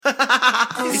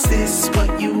this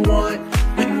what you want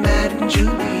with Matt and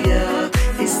Julia?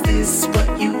 Is this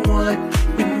what you want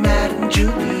with Matt and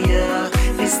Julia?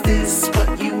 Is this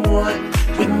what you want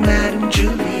with Matt and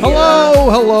Julia?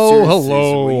 Hello,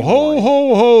 ho,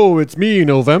 ho, ho. It's me,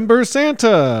 November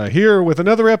Santa, here with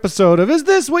another episode of Is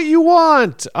This What You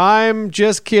Want? I'm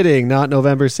just kidding, not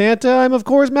November Santa. I'm, of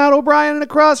course, Matt O'Brien, and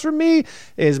across from me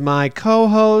is my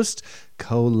co-host,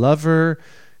 co-lover,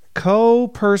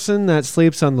 co-person that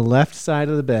sleeps on the left side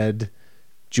of the bed,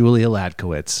 Julia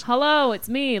Ladkowitz. Hello, it's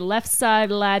me, Left Side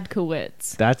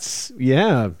Ladkowitz. That's,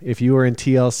 yeah, if you were in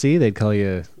TLC, they'd call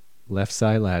you Left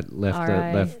Side Left.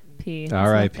 R.I.P.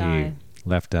 R.I.P.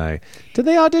 Left Eye. Did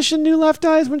they audition new Left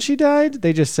Eyes when she died?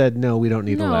 They just said, no, we don't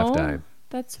need a left eye.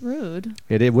 That's rude.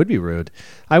 It would be rude.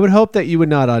 I would hope that you would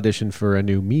not audition for a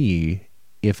new me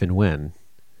if and when.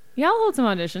 Yeah, I'll hold some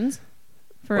auditions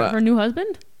for a new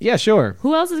husband. Yeah, sure.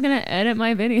 Who else is going to edit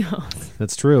my videos?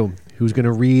 That's true. Who's going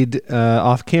to read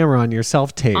off camera on your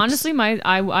self-tapes? Honestly,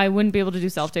 I wouldn't be able to do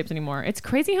self-tapes anymore. It's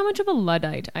crazy how much of a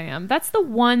Luddite I am. That's the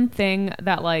one thing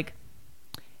that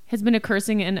has been a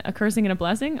cursing and a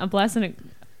blessing. A blessing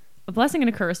and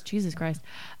a curse, Jesus Christ,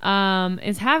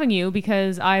 is having you,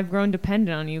 because I've grown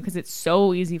dependent on you, because it's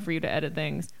so easy for you to edit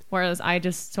things. Whereas I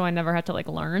never had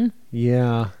to learn.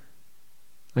 Yeah,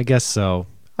 I guess so.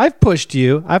 I've pushed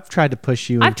you. I've tried to push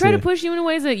you. I've tried to push you in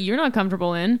ways that you're not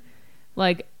comfortable in,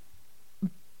 like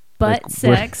butt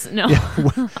sex. No.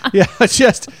 Yeah,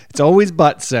 it's always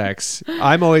butt sex.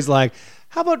 I'm always like,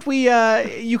 how about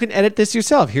you can edit this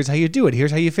yourself. Here's how you do it.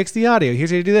 Here's how you fix the audio. Here's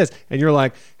how you do this. And you're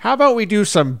like, how about we do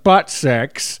some butt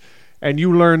sex and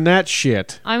you learn that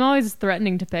shit? I'm always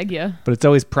threatening to peg you. But it's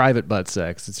always private butt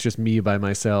sex. It's just me by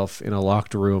myself in a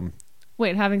locked room.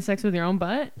 Wait, having sex with your own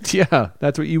butt? Yeah,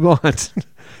 that's what you want.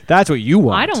 That's what you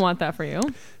want. I don't want that for you.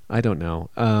 I don't know.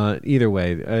 Either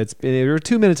way, we're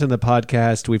 2 minutes in the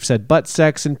podcast. We've said butt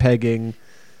sex and pegging.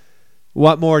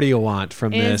 What more do you want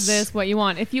from this? Is this what you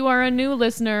want? If you are a new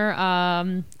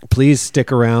listener, please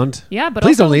stick around. Yeah, but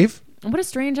please don't leave. What a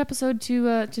strange episode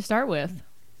to start with.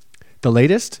 The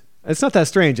latest? It's not that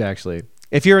strange, actually.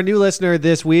 If you're a new listener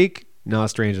this week, not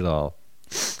strange at all.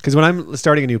 Because when I'm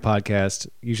starting a new podcast,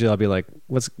 usually I'll be like,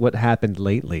 what happened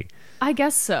lately? I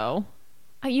guess so.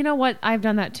 You know what? I've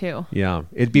done that too. Yeah.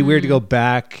 It'd be weird to go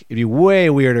back. It'd be way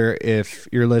weirder if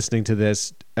you're listening to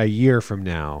this a year from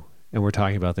now and we're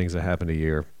talking about things that happened a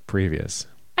year previous.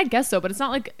 I guess so, but it's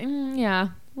not like, yeah.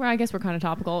 Well, I guess we're kind of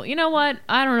topical. You know what?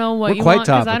 I don't know what we're you quite want,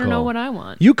 because I topical. don't know what I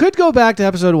want. You could go back to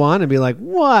episode 1 and be like,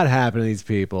 what happened to these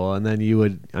people? And then you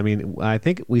would, I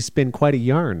think we spin quite a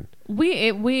yarn.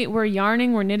 We're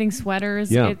yarning, we're knitting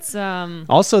sweaters. Yeah. It's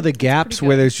also the gaps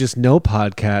where there's just no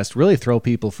podcast really throw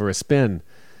people for a spin.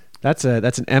 That's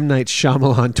an M. Night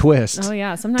Shyamalan twist. Oh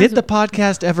yeah, sometimes did the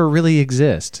podcast ever really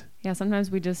exist? Yeah, sometimes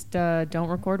we just don't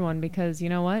record one because you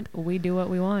know what? We do what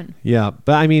we want. Yeah,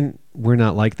 but we're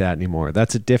not like that anymore.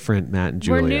 That's a different Matt and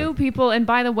Julia. We're new people, and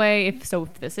by the way, if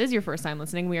this is your first time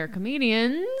listening, we are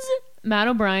comedians. Matt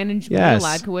O'Brien and Julia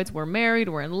Ladkowitz. We're married.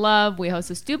 We're in love. We host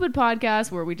a stupid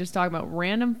podcast where we just talk about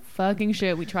random fucking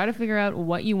shit. We try to figure out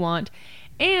what you want.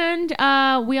 And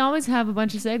we always have a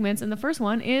bunch of segments. And the first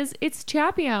one is It's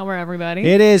Chappy Hour, everybody.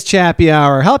 It is Chappy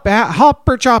Hour.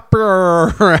 Hopper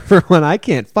chopper, everyone. I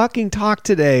can't fucking talk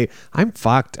today. I'm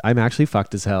fucked. I'm actually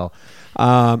fucked as hell.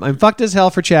 I'm fucked as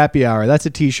hell for Chappy Hour. That's a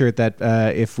t-shirt that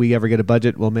if we ever get a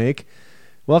budget, we'll make.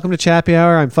 Welcome to Chappy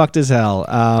Hour. I'm fucked as hell.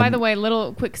 By the way,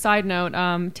 little quick side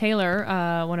note. Taylor,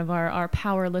 one of our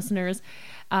power listeners,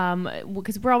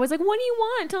 because we're always like, what do you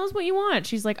want? Tell us what you want.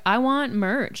 She's like, I want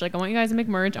merch. Like, I want you guys to make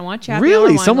merch. I want Chappy Hour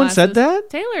Really? wine Someone glasses. said that?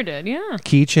 Taylor did, yeah.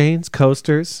 Keychains,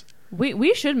 coasters.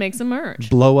 We should make some merch.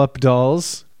 Blow up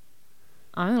dolls.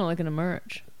 I'm gonna look into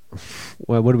merch.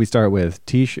 Well, what do we start with?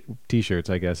 T-shirts,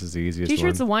 I guess, is the easiest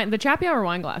T-shirts, one. the Chappy Hour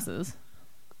wine glasses.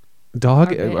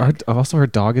 Her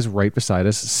dog is right beside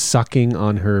us, sucking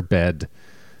on her bed.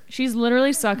 She's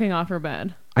literally sucking off her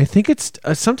bed. I think it's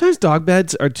sometimes dog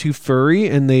beds are too furry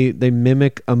and they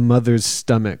mimic a mother's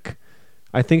stomach.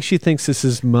 I think she thinks this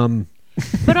is mum.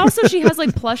 But also she has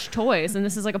plush toys, and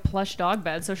this is a plush dog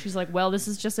bed. So she's like, well, this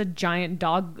is just a giant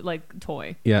dog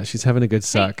toy. Yeah, she's having a good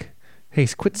suck. Hey,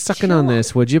 quit sucking on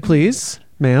this, would you please,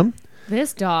 ma'am?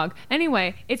 This dog.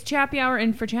 Anyway, it's Chappy Hour,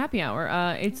 and for Chappy Hour,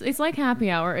 it's like Happy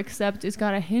Hour, except it's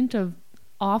got a hint of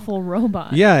awful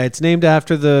robot. Yeah, it's named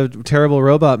after the terrible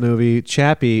robot movie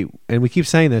Chappie, and we keep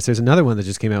saying this. There's another one that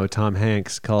just came out with Tom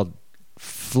Hanks called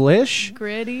Flish?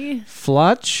 Gritty.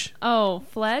 Flutch? Oh,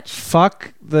 Fletch.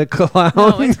 Fuck the clown?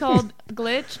 No, it's called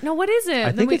Glitch. No, what is it?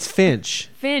 I think it's Finch.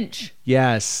 Finch.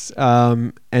 Yes.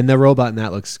 And the robot in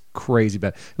that looks crazy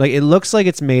bad. Like, it looks like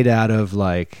it's made out of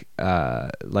like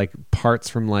parts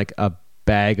from like a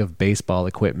bag of baseball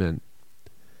equipment.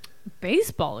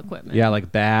 Baseball equipment. Yeah,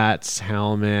 like bats,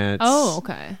 helmets. Oh,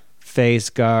 okay. Face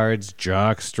guards,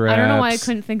 jock straps. I don't know why I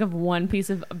couldn't think of one piece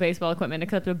of baseball equipment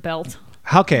except a belt.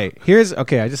 Okay,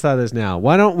 I just thought of this now.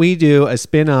 Why don't we do a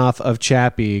spin-off of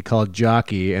Chappie called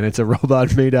Jockey, and it's a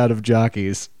robot made out of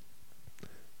jockeys?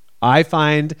 I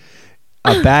find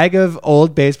a bag of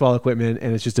old baseball equipment,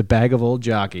 and it's just a bag of old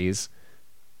jockeys,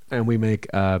 and we make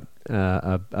a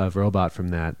robot from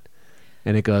that.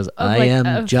 And it goes, I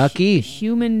am jockey.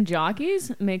 Human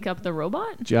jockeys make up the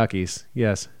robot? Jockeys,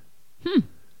 yes.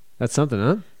 That's something,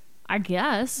 huh? I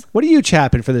guess. What are you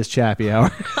chapping for this Chappie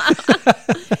hour?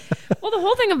 Well, the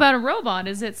whole thing about a robot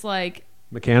is it's like...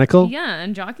 Mechanical? Yeah,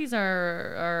 and jockeys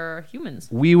are humans.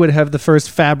 We would have the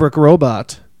first fabric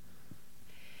robot.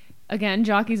 Again,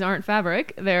 jockeys aren't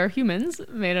fabric. They're humans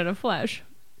made out of flesh.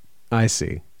 I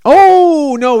see.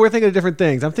 Oh, no, we're thinking of different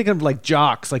things. I'm thinking of like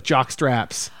jocks, like jock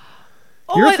straps.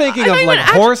 You're thinking of like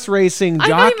horse racing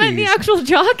jockeys. I thought you meant the actual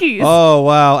jockeys. Oh,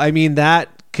 wow. I mean, that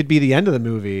could be the end of the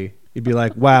movie. You'd be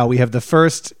like, wow, we have the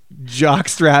first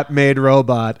jockstrap made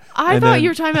robot. I thought you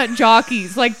were talking about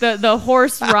jockeys, like the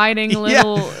horse riding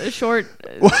little short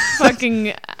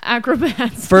fucking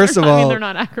acrobats. First of all, they're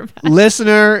not acrobats.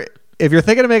 Listener, if you're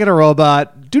thinking of making a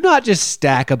robot, do not just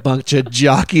stack a bunch of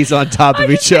jockeys on top of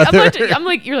each other. I'm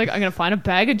like, you're like, I'm going to find a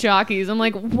bag of jockeys. I'm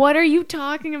like, what are you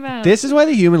talking about? This is why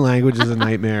the human language is a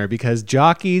nightmare, because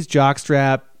jockeys,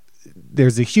 jockstrap,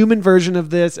 there's a human version of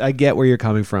this. I get where you're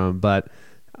coming from, but...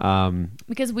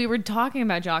 because we were talking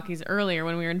about jockeys earlier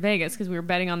when we were in Vegas because we were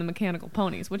betting on the mechanical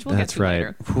ponies, which we'll get to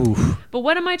later. Oof. But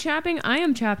what am I chapping? I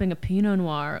am chapping a Pinot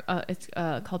Noir. It's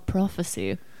called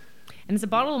Prophecy. And it's a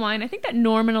bottle of wine I think that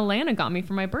Norman Alana got me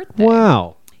for my birthday.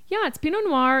 Wow. Yeah, it's Pinot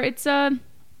Noir. It's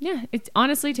it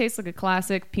honestly tastes like a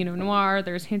classic Pinot Noir.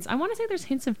 There's hints. I want to say there's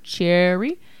hints of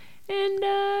cherry.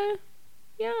 And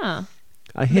yeah.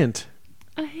 A hint.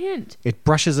 A hint. It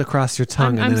brushes across your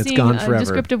tongue and then it's gone forever. I'm seeing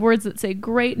descriptive words that say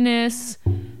greatness,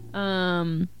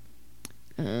 varietal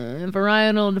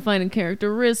defining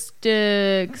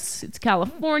characteristics. It's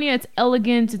California. It's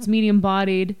elegant. It's medium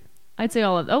bodied. I'd say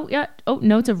all of. Oh yeah. Oh,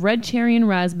 notes of red cherry and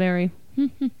raspberry.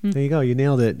 There you go. You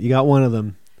nailed it. You got one of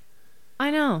them.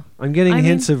 I know. I'm getting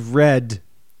hints of red.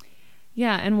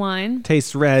 Yeah, and wine.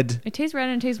 Tastes red. It tastes red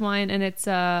and it tastes wine, and it's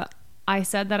I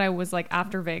said that I was like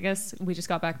after Vegas. We just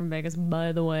got back from Vegas,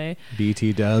 by the way.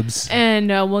 BT dubs. And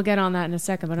we'll get on that in a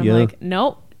second. But I'm like,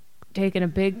 nope, taking a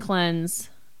big cleanse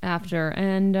after.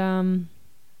 And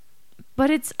but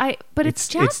it's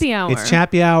Chappie Hour. It's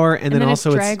Chappie Hour, and then also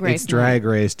it's Drag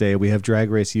Race Day. We have Drag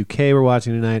Race UK we're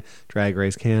watching tonight. Drag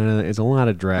Race Canada. It's a lot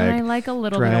of drag. And I like a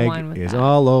little bit of wine with that. Drag is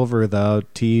all over the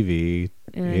TV.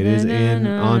 It is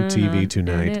on TV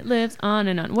tonight. And it lives on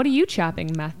and on. What are you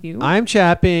chapping, Matthew? I'm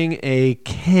chapping a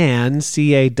can,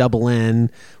 CANN,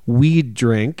 weed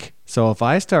drink. So if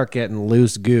I start getting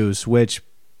loose goose, which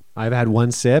I've had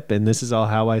one sip, and this is all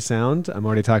how I sound. I'm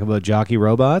already talking about jockey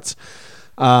robots.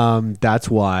 That's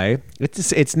why.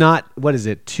 It's not, what is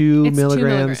it, 2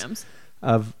 milligrams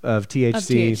of THC. Of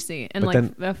THC. And like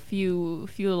a few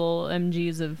little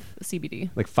mgs of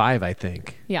CBD. Like 5, I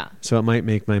think. Yeah. So it might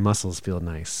make my muscles feel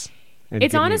nice.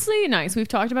 It's honestly nice. We've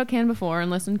talked about Can before,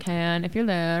 and listen, Can, if you're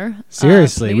there.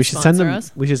 Seriously, we should send them.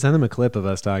 Us. We should send them a clip of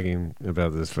us talking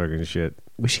about this fucking shit.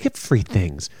 We should get free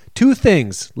things. 2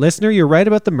 things, listener. You're right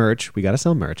about the merch. We got to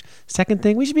sell merch. Second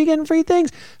thing, we should be getting free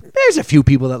things. There's a few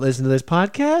people that listen to this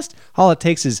podcast. All it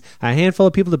takes is a handful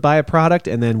of people to buy a product,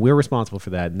 and then we're responsible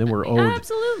for that, and then we're owed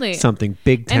something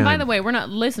big time. And by the way, we're not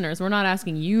listeners. We're not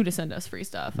asking you to send us free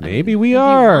stuff. Maybe we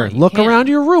are. Look around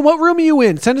your room. What room are you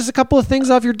in? Send us a couple of things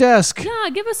off your desk. Yeah,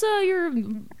 give us your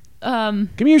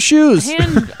give me your shoes.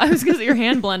 I was gonna say your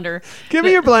hand blender. Give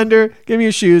me your blender. Give me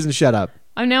your shoes and shut up.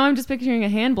 Now I'm just picturing a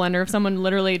hand blender of someone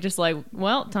literally just like,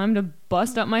 well, time to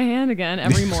bust up my hand again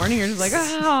every morning. You're just like,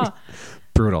 ah.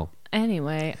 Brutal.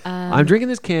 Anyway. I'm drinking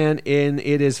this can and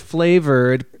it is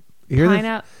flavored.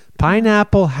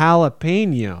 Pineapple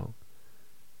jalapeno.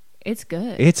 It's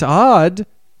good. It's odd.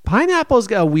 Pineapple's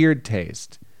got a weird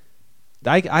taste.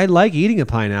 I like eating a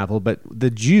pineapple, but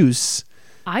the juice...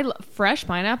 fresh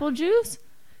pineapple juice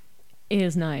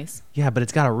is nice. Yeah, but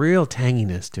it's got a real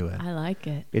tanginess to it. I like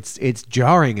it. It's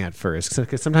jarring at first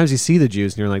because sometimes you see the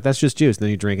juice and you're like, that's just juice. And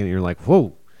then you drink it and you're like,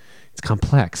 whoa, It's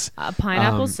complex.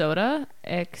 Pineapple soda.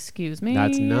 Excuse me.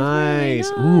 That's is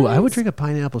nice. really Ooh, I would nice. drink a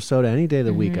pineapple soda any day of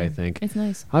the week, I think. It's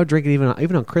nice. I would drink it even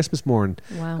on Christmas morning.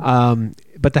 Wow.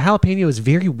 But the jalapeno is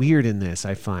very weird in this,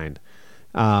 I find.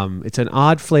 It's an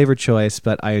odd flavor choice,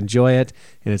 but I enjoy it.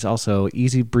 And it's also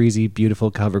easy breezy, beautiful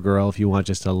CoverGirl if you want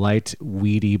just a light,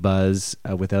 weedy buzz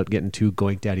without getting too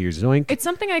goinked out of your zoink. It's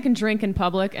something I can drink in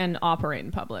public and operate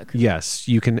in public. Yes,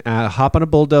 you can hop on a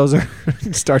bulldozer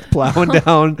and start plowing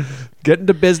down, get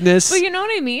into business. But you know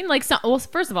what I mean? Like, well,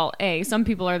 first of all, some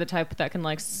people are the type that can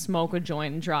like smoke a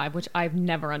joint and drive, which I've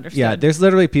never understood. Yeah, there's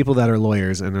literally people that are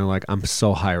lawyers and they're like, I'm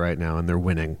so high right now, and they're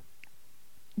winning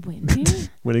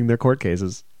their court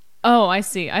cases. Oh, I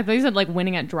see. I thought you said like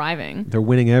winning at driving. They're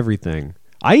winning everything.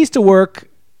 I used to work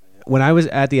when I was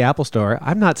at the Apple store.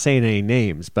 I'm not saying any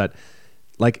names, but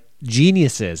like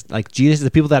geniuses,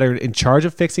 the people that are in charge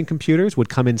of fixing computers would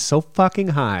come in so fucking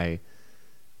high.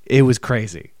 It was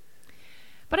crazy.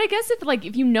 But I guess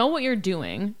if you know what you're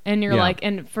doing and you're Yeah. like,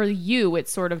 and for you,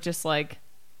 it's sort of just like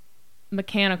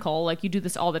mechanical, like you do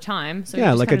this all the time. So you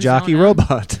Yeah, just like a kinda jockey zone out.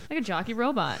 robot. Like a jockey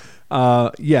robot.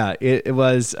 Yeah, it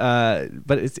was,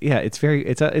 but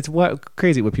it's what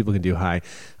crazy what people can do high.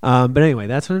 But anyway,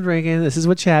 that's what I'm drinking. This is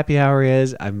what Chappy Hour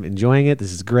is. I'm enjoying it.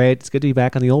 This is great. It's good to be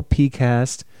back on the old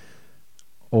PCast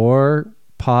or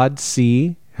Pod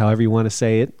C, however you want to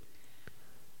say it.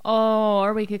 Oh,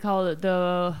 or we could call it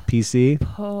the PC.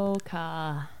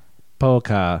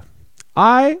 Polka.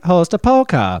 I host a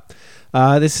polka.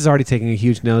 This is already taking a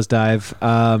huge nosedive.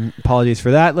 Apologies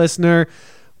for that, listener.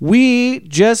 We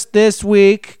just this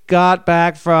week got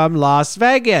back from Las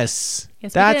Vegas.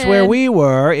 Yes, we That's did. where we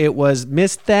were. It was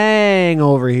Miss Thang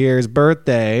over here's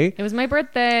birthday. It was my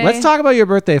birthday. Let's talk about your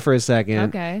birthday for a second.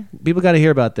 Okay. People got to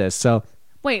hear about this. So,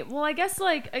 Wait, well, I guess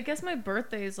my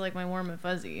birthday is like my warm and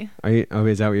fuzzy. is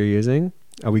that what you're using?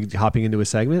 Are we hopping into a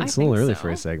segment? I It's a little think early so. for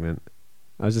a segment.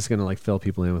 I was just gonna like fill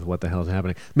people in with what the hell is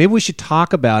happening. Maybe we should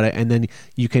talk about it, and then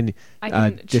you can, I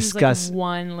can discuss choose like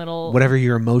one little. whatever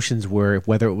your emotions were,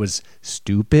 whether it was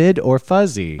stupid or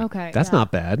fuzzy. Okay, that's yeah.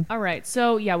 not bad. All right,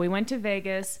 so yeah, we went to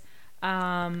Vegas.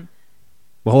 Well,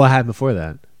 what happened before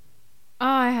that?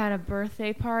 I had a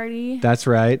birthday party. That's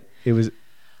right. It was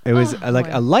like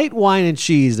boy. a light wine and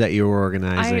cheese that you were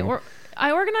organizing.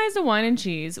 I organized a wine and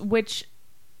cheese, which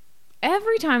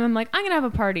every time I'm like, I'm gonna have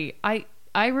a party.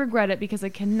 I regret it because I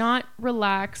cannot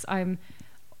relax. I'm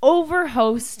over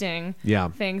hosting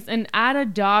things and add a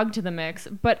dog to the mix.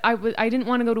 But I didn't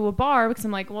want to go to a bar because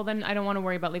I'm like, well, then I don't want to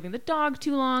worry about leaving the dog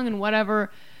too long and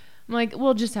whatever. I'm like,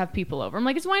 we'll just have people over. I'm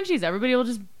like, it's wine and cheese. Everybody will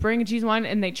just bring a cheese wine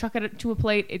and they chuck it to a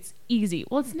plate. It's easy.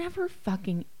 Well, it's never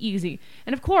fucking easy.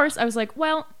 And of course, I was like,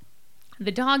 well,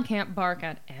 the dog can't bark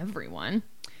at everyone.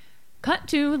 Cut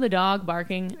to the dog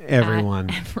barking Everyone.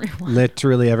 at everyone.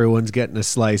 Literally everyone's getting a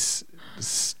slice,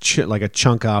 like a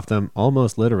chunk off them,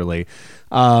 almost literally.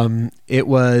 It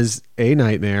was a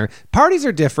nightmare. Parties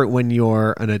are different when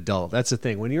you're an adult. That's the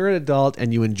thing. When you're an adult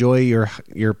and you enjoy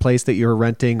your place that you're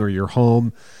renting or your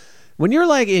home, when you're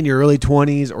like in your early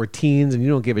 20s or teens and you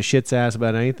don't give a shit's ass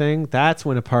about anything, that's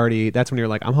when you're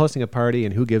like, I'm hosting a party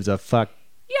and who gives a fuck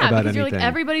Yeah, about because anything. you're like,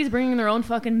 everybody's bringing their own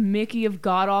fucking Mickey of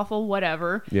god-awful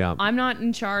whatever. Yeah. I'm not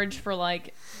in charge for,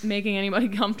 like, making anybody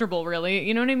comfortable, really.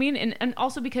 You know what I mean? And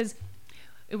also because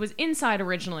it was inside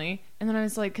originally, and then I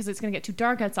was like, because it's going to get too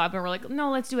dark outside, but we're like, no,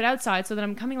 let's do it outside. So then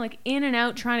I'm coming, like, in and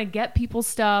out trying to get people's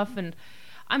stuff, and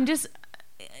I'm just...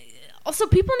 Also,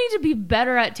 people need to be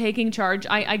better at taking charge.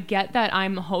 I get that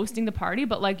I'm hosting the party,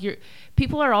 but, like,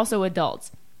 people are also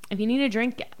adults. If you need a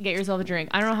drink, get yourself a drink.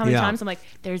 I don't know how many times I'm like,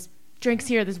 there's drinks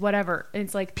here, there's whatever. And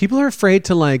it's like, people are afraid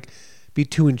to like be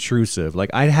too intrusive.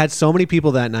 Like I had so many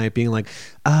people that night being like,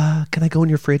 can I go in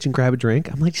your fridge and grab a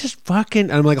drink? I'm like, just fucking,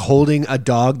 and I'm like holding a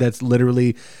dog that's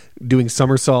literally doing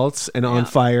somersaults and on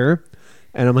fire.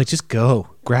 And I'm like, just go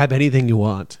grab anything you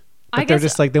want. But they're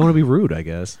just like, they want to be rude, I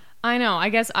guess. I know. I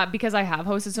guess because I have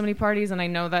hosted so many parties and I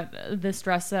know that the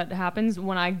stress that happens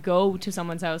when I go to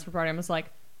someone's house for a party, I'm just like,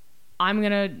 I'm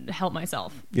going to help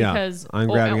myself. Yeah, Because, I'm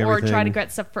grabbing or try to everything.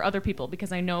 get stuff for other people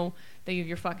because I know that you have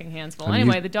your fucking hands full.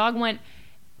 Anyway, the dog went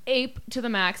ape to the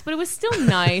max, but it was still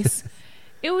nice.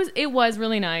 It was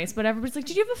really nice, but everybody's like,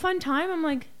 did you have a fun time? I'm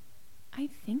like, I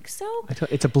think so.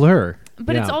 It's a blur.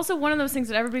 But Yeah. it's also one of those things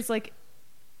that everybody's like,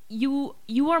 you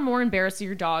are more embarrassed of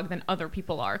your dog than other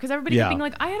people are. Because everybody kept being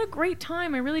like, I had a great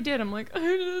time. I really did. I'm like,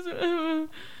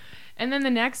 and then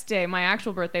the next day, my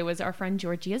actual birthday was our friend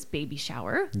Georgia's baby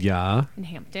shower Yeah. in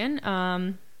Hampton.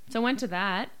 So I went to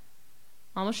that.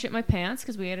 Almost shit my pants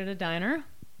because we ate at a diner.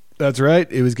 That's right.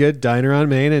 It was good. Diner on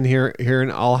Main and here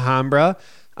in Alhambra.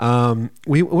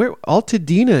 We're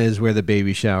Altadena is where the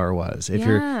baby shower was. If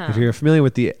you're familiar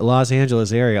with the Los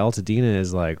Angeles area, Altadena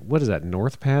is like, what is that?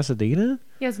 North Pasadena?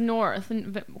 Yes, north,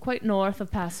 and quite north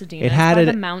of Pasadena. It had by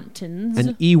the mountains.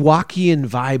 An Ewokian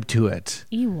vibe to it.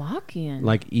 Ewokian,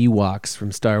 like Ewoks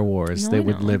from Star Wars. No, they I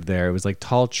would know. live there. It was like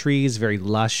tall trees, very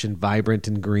lush and vibrant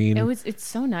and green. It's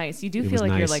so nice. You do It feel was like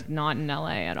you're nice. like not in LA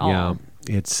at all. Yeah,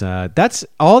 it's that's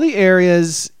all the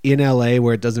areas in LA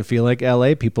where it doesn't feel like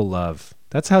LA. People love.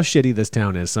 That's how shitty this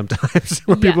town is sometimes.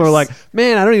 Where people are Yes. like,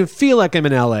 "Man, I don't even feel like I'm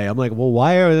in LA." I'm like, "Well,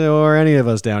 why are any of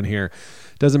us down here?"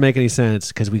 Doesn't make any sense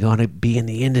because we gotta be in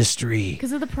the industry.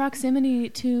 Because of the proximity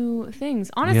to things.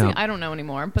 Honestly, Yeah. I don't know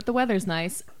anymore, but the weather's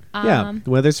nice. Yeah, the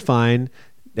weather's fine.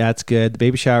 That's good. The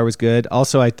baby shower was good.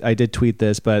 Also, I did tweet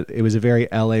this, but it was a very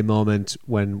LA moment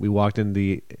when we walked in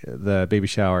the baby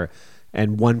shower,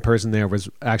 and one person there was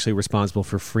actually responsible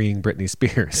for freeing Britney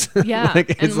Spears. Yeah, like,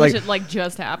 and it's like it like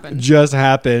just happened. just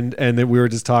happened, and then we were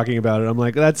just talking about it. I'm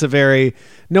like, that's a very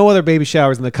no other baby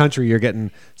showers in the country. You're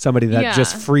getting somebody that Yeah.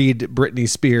 just freed Britney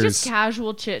Spears. Just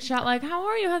casual chit chat, like, how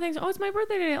are you? How things? Oh, it's my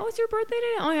birthday today. Oh, it's your birthday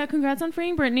today. Oh yeah, congrats on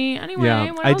freeing Britney. Anyway,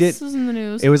 Yeah, what I else did- is in the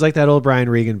news? It was like that old Brian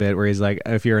Regan bit where he's like,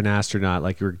 if you're an astronaut,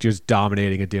 like you're just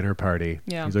dominating a dinner party.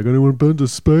 Yeah. He's like, anyone been to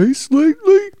space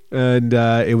lately? And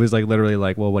it was like literally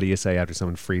like, well, what do you say after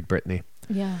someone freed Britney?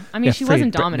 Yeah, I mean, Yeah, she freed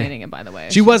wasn't Britney. dominating it, by the way.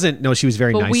 She wasn't. No, she was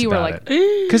very But nice we were about like,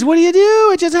 it. Because what do you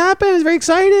do? It just happened. It's very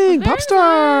exciting. Very Pop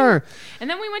star. And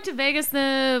then we went to Vegas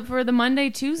for the Monday,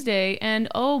 Tuesday, and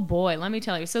oh boy, let me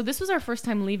tell you. So this was our first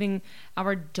time leaving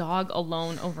our dog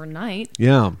alone overnight.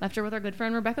 Yeah. Left her with our good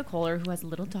friend Rebecca Kohler, who has a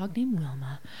little dog named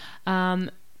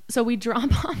Wilma. So we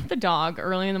drop off the dog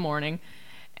early in the morning,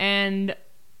 and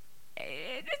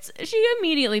she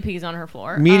immediately pees on her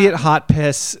floor. Immediate hot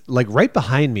piss, like right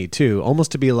behind me too,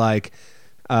 almost to be like,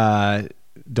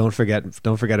 don't forget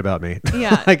about me.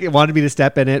 Yeah. Like it wanted me to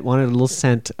step in it, wanted a little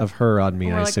scent of her on me,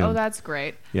 We're I like, assume. oh, that's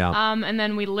great. Yeah. And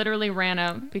then we literally ran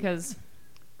out because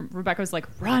Rebecca was like,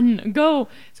 run, go.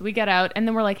 So we get out, and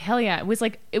then we're like, hell yeah.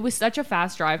 It was such a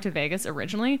fast drive to Vegas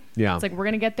originally. Yeah. It's like, we're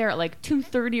going to get there at like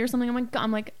 2:30 or something.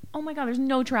 I'm like, oh my God, there's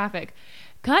no traffic.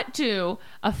 Cut to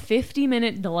a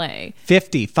 50-minute delay.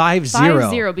 50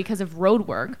 5-0 because of road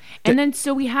work. And then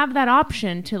so we have that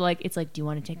option to like, it's like, do you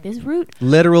want to take this route?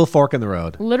 Literal fork in the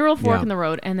road. Literal fork Yeah. in the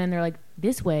road. And then they're like,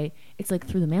 this way, it's like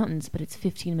through the mountains, but it's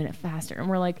 15-minute faster. And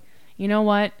we're like, you know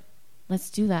what? Let's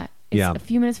do that. It's Yeah. a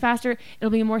few minutes faster. It'll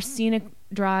be a more scenic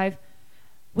drive.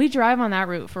 We drive on that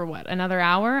route for what? Another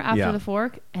hour after Yeah. the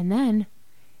fork. And then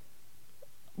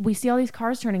we see all these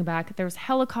cars turning back. There's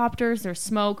helicopters. There's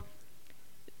smoke.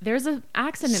 There's an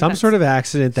accident. Some that's sort of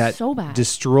accident that so bad.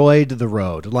 destroyed the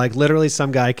road. Like literally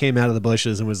some guy came out of the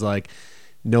bushes and was like,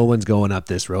 no one's going up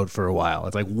this road for a while.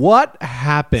 It's like, what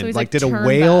happened? So he's like, like, did a "Turn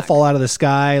whale back." fall out of the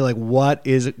sky? Like, what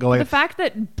is it going The on? fact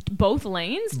that both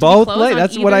lanes, to be Both closed lanes, on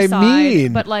that's what either I side,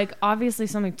 mean. But like, obviously,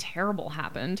 something terrible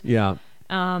happened. Yeah.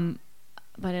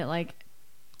 But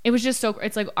it was just so.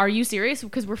 It's like, are you serious?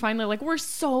 Because we're finally like, we're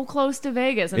so close to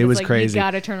Vegas, and It it's was like, crazy. You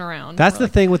gotta turn around. That's We're the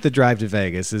like, thing with the drive to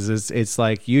Vegas is it's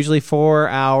like usually 4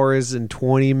 hours and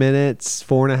 20 minutes,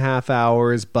 4.5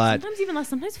 hours, but Sometimes even less.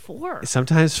 Sometimes 4.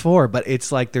 sometimes 4. But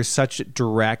it's like there's such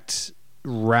direct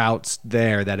routes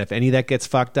there that if any that gets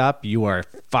fucked up, you are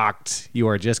fucked. You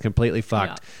are just completely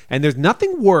fucked. Yeah. And there's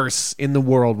nothing worse in the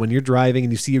world when you're driving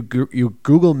and you see your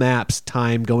Google Maps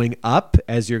time going up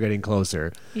as you're getting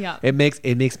closer. Yeah. It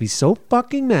makes me so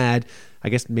fucking mad. I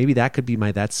guess maybe that could be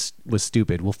my was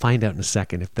stupid. We'll find out in a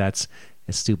second if that's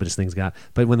as stupid as things got.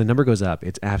 But when the number goes up,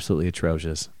 it's absolutely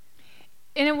atrocious.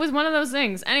 And it was one of those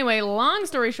things. Anyway, long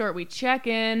story short, we check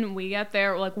in, we get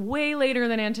there like way later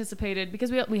than anticipated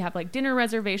because we have like dinner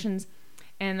reservations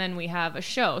and then we have a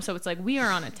show. So it's like we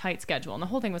are on a tight schedule. And the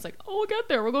whole thing was like, oh, we'll get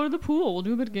there. We'll go to the pool. We'll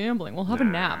do a bit of gambling. We'll have a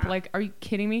nap. Like, are you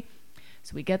kidding me?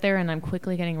 So we get there and I'm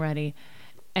quickly getting ready.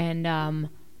 And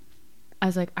I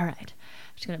was like, all right,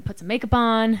 I'm just going to put some makeup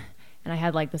on. And I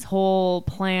had like this whole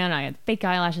plan. I had fake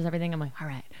eyelashes, everything. I'm like, all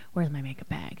right, where's my makeup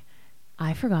bag?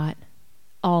 I forgot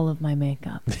all of my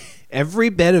makeup. Every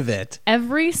bit of it.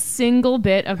 Every single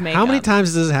bit of makeup. How many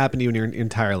times does this happen to you in your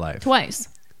entire life? Twice.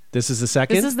 This is the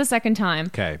second? This is the second time.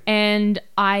 Okay. And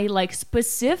I like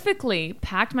specifically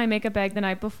packed my makeup bag the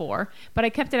night before, but I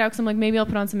kept it out because I'm like, maybe I'll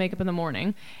put on some makeup in the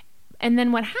morning. And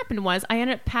then what happened was I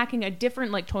ended up packing a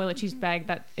different like toiletries bag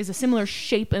that is a similar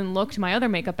shape and look to my other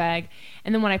makeup bag.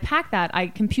 And then when I packed that, I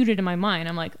computed in my mind,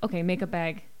 I'm like, okay, makeup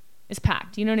bag is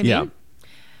packed. You know what I mean?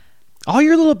 All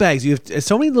your little bags. You have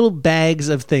so many little bags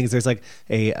of things. There's like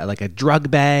a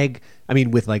drug bag. I mean,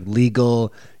 with like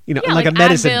legal, Yeah, like a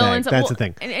medicine Advil bag. and stuff. That's Well, the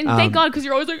thing. And thank God, because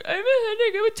you're always like, I have a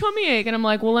headache, I have a tummy ache, and I'm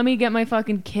like, well, let me get my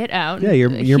fucking kit out. Yeah,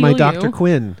 and you're my heal Dr. you.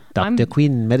 Quinn. I'm Dr.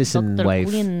 Quinn, medicine Dr. wife.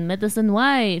 Quinn, medicine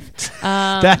wife.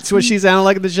 That's what she sounded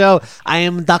like in the show. I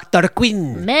am Dr.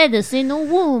 Quinn. Medicine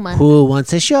woman. Who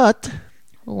wants a shot?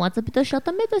 Who wants a bit of shot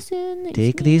of medicine? It's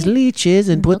Take me. these leeches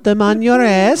and put them on your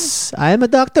ass. I am a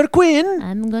Dr. Quinn.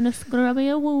 I'm gonna scrub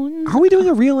your wound. Are we doing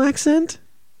a real accent?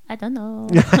 I don't know.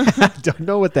 I don't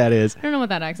know what that is. I don't know what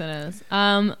that accent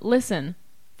is. Listen,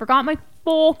 forgot my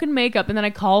fucking makeup, and then I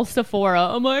call Sephora.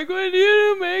 I'm like, we need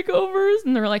do makeovers,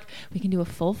 and they're like, we can do a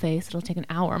full face. It'll take an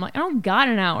hour. I'm like, I don't got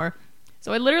an hour.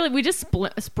 So we just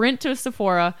sprint to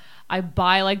Sephora. I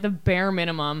buy like the bare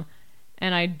minimum,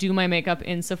 and I do my makeup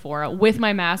in Sephora with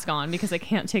my mask on because I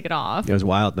can't take it off. It was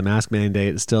wild. The mask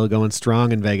mandate is still going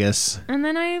strong in Vegas. And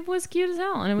then I was cute as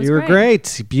hell, and it was You were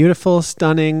great. Beautiful,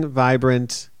 stunning,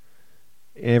 vibrant.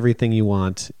 Everything you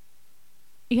want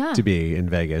Yeah. to be in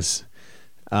Vegas.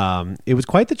 It was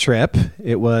quite the trip.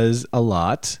 It was a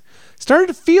lot. Started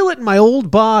to feel it in my old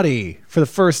body for the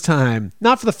first time.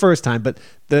 Not for the first time, but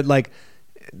the like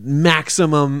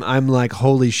maximum. I'm like,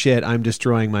 holy shit, I'm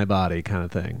destroying my body kind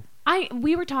of thing.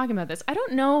 We were talking about this. I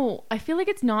don't know. I feel like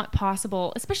it's not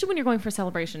possible, especially when you're going for a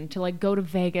celebration, to like go to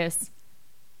Vegas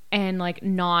and like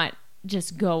not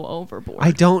just go overboard.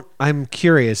 I'm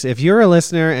curious. If you're a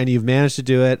listener and you've managed to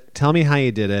do it, tell me how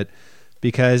you did it.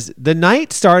 Because the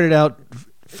night started out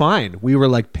fine. We were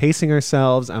like pacing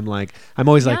ourselves. I'm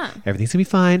always like, everything's gonna be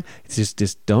fine. It's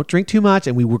just don't drink too much.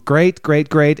 And we were great.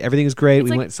 Everything was great.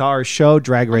 We saw our show,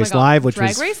 Drag Race God. Live, which Drag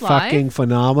was Race Live fucking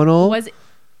phenomenal. was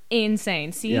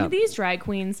insane. Seeing these drag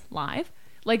queens live,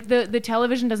 like the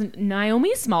television doesn't.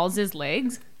 Naomi Smalls'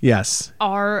 legs Yes.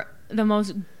 are the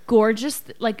most gorgeous,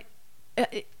 like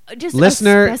just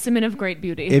Listener, a specimen of great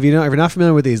beauty. If you're not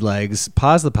familiar with these legs,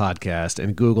 pause the podcast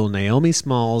and Google Naomi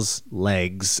Smalls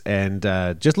legs and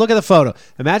just look at the photo.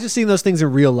 Imagine seeing those things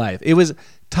in real life. It was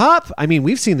top. I mean,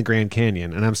 we've seen the Grand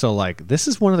Canyon, and I'm still like, this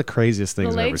is one of the craziest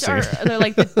things the I've legs ever seen. they're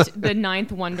like the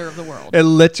ninth wonder of the world. And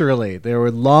literally, they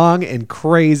were long and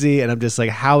crazy, and I'm just like,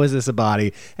 how is this a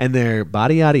body? And they're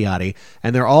body yaddy yaddy,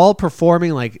 and they're all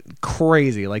performing like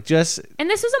crazy, like just. And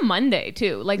this was a Monday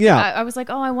too. Like, I was like,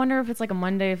 oh, I wonder if it's like a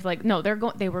Monday. If like, no,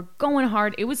 they were going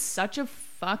hard. It was such a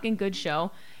fucking good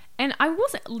show. And I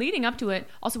was leading up to it.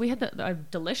 Also, we had the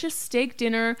delicious steak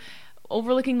dinner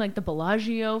overlooking like the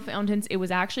Bellagio fountains. It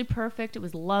was actually perfect. It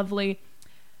was lovely.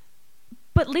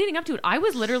 But leading up to it, I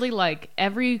was literally like,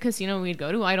 every casino we'd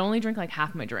go to, I'd only drink like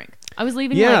half my drink. I was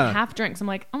leaving like half drinks. I'm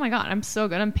like, oh my God, I'm so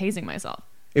good. I'm pacing myself.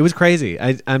 It was crazy.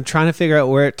 I'm trying to figure out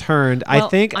where it turned. Well, I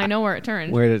think I know where it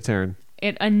turned. Where did it turn?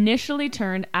 It initially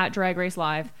turned at Drag Race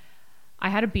Live. I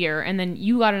had a beer, and then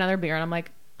you got another beer, and I'm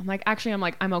like,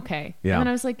 I'm okay. Yeah. And then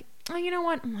I was like, oh, you know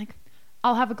what? I'm like,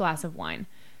 I'll have a glass of wine.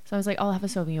 So I was like, I'll have a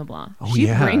Sauvignon Blanc. Oh, she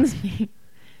yeah. brings me.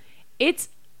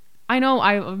 I know,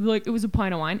 it was a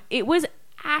pint of wine. It was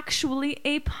actually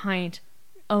a pint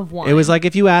of wine. It was like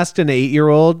if you asked an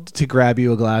 8-year-old to grab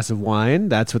you a glass of wine,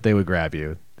 that's what they would grab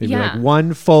you. They'd be like,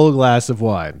 one full glass of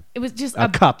wine. It was just a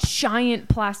cup. Giant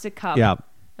plastic cup. Yeah.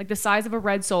 Like the size of a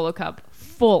red Solo cup,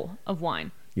 full of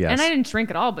wine. Yes. And I didn't drink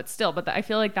it all, but still. But I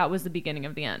feel like that was the beginning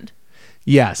of the end.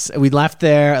 Yes. We left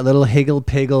there, a little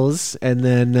higgle-piggles, and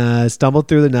then stumbled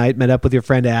through the night, met up with your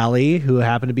friend Allie, who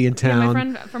happened to be in town. Yeah, my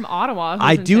friend from Ottawa.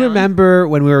 I do remember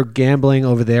when we were gambling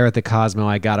over there at the Cosmo,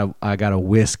 I got a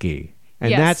whiskey.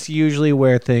 And that's usually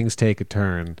where things take a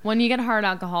turn. When you get hard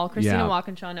alcohol, Christina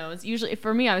Walkinshaw knows. Usually,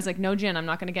 for me, I was like, no gin. I'm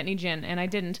not going to get any gin. And I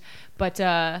didn't. But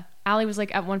Allie was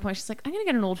like, at one point, she's like, I'm going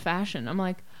to get an old fashioned. I'm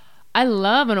like, I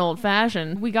love an old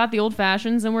fashioned. We got the old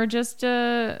fashions, and we're just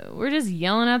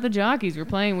yelling at the jockeys. We were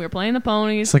playing the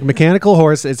ponies. It's like mechanical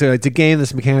horse. It's a game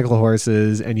that's mechanical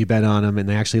horses, and you bet on them, and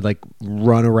they actually like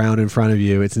run around in front of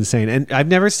you. It's insane. And I've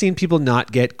never seen people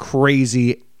not get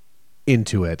crazy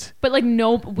into it. But like,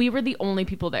 no, we were the only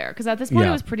people there because at this point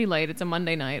it was pretty late. It's a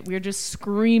Monday night. We were just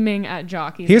screaming at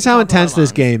jockeys. Here's how intense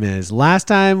this game is. Last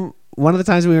time, one of the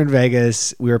times we were in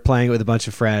Vegas, we were playing it with a bunch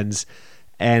of friends,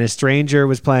 and a stranger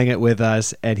was playing it with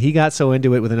us, and he got so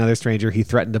into it with another stranger, he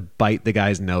threatened to bite the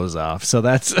guy's nose off. So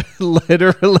that's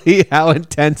literally how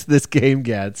intense this game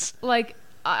gets. Like,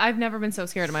 I've never been so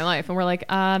scared in my life. And we're like,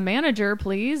 manager,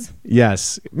 please.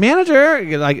 Yes.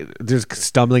 Manager, like, just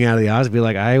stumbling out of the odds, be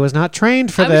like, I was not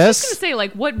trained for this. I was just going to say,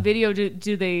 like, what video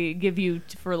do they give you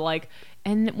for, like,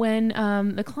 and when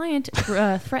the client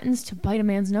threatens to bite a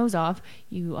man's nose off,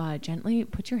 you gently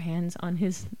put your hands on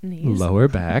his knees. Lower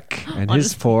back and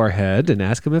his forehead and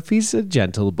ask him if he's a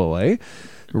gentle boy.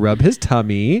 rub his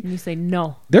tummy. And you say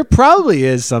no. There probably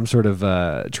is some sort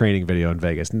of training video in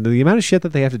Vegas. And the amount of shit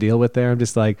that they have to deal with there, I'm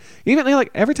just like, even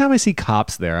like every time I see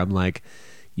cops there, I'm like,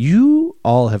 you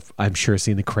all have, I'm sure,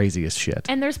 seen the craziest shit.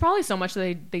 And there's probably so much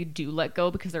that they do let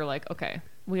go because they're like, okay,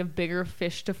 we have bigger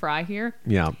fish to fry here.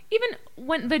 Yeah. Even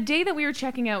when the day that we were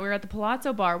checking out, we were at the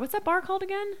Palazzo Bar. What's that bar called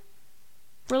again?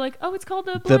 We're like, oh, it's called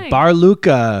the blank. Bar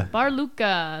Luca. Bar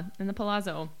Luca in the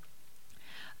Palazzo.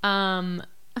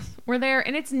 We're there,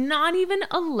 and it's not even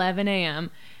 11 a.m.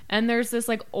 And there's this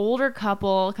like older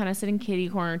couple kind of sitting kitty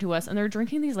corner to us, and they're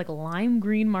drinking these like lime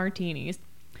green martinis.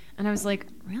 And I was like,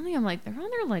 really? I'm like, they're on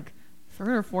their like third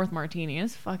or fourth martini.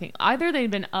 It's fucking either they'd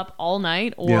been up all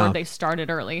night or they started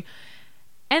early.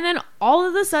 And then all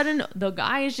of a sudden, the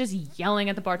guy is just yelling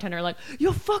at the bartender like,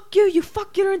 you fuck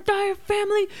your entire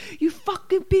family, you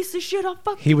fucking piece of shit, I'll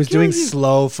fucking He was kill doing you.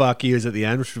 slow fuck yous at the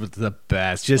end, which was the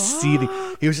best. Just he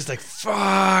was just like,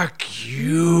 fuck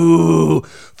you.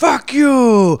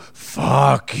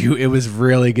 It was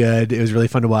really good. It was really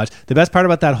fun to watch. The best part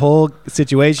about that whole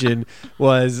situation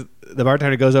was the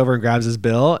bartender goes over and grabs his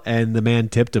bill, and the man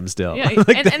tipped him still. Yeah,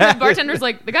 Like and the bartender's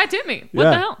like, the guy tipped me. What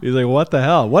the hell? He's like, what the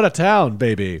hell? What a town,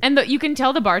 baby. And you can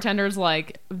tell the bartender's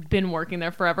like been working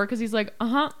there forever because he's like,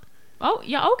 oh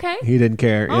yeah, okay. He didn't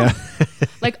care. Oh. Yeah.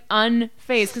 Like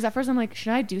unfazed. Because at first I'm like,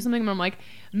 should I do something? And I'm like,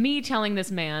 me telling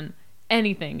this man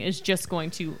anything is just going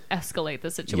to escalate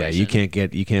the situation. Yeah,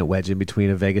 you can't wedge in between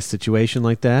a Vegas situation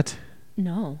like that.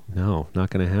 No, not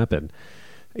going to happen.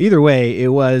 Either way, it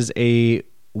was a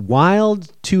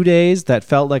wild 2 days that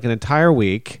felt like an entire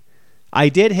week. I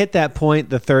did hit that point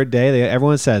the third day.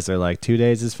 Everyone says they're like 2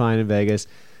 days is fine in Vegas.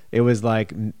 It was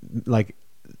like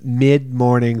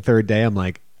mid-morning third day. I'm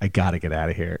like, I gotta get out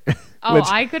of here. Oh,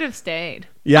 I could have stayed.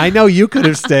 Yeah, I know you could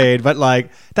have stayed, but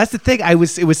like that's the thing. It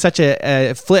was such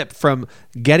a flip from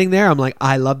getting there. I'm like,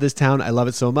 I love this town. I love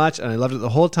it so much, and I loved it the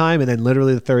whole time. And then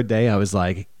literally the third day, I was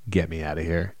like, get me out of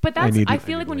here. But I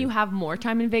feel like when you have more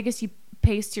time in Vegas, you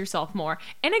pace yourself more.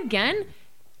 And again,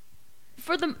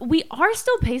 we are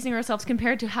still pacing ourselves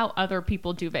compared to how other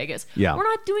people do Vegas. Yeah. We're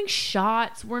not doing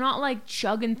shots. We're not like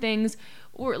chugging things.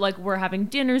 We're having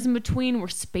dinners in between. We're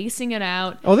spacing it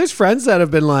out. Oh, there's friends that have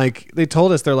been like, they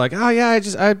told us, they're like, oh yeah,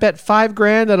 I bet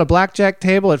 $5,000 at a blackjack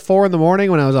table at 4 a.m.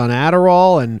 when I was on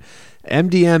Adderall and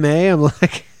MDMA. I'm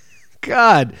like,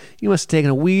 God, you must have taken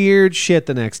a weird shit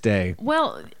the next day.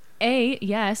 Well, A,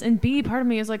 yes, and B, part of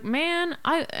me is like, man,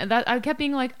 I kept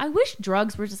being like, I wish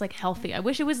drugs were just like healthy. I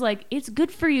wish it was like, it's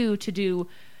good for you to do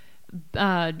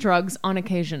drugs on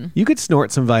occasion. You could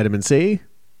snort some vitamin C.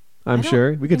 I'm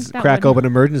sure we could crack open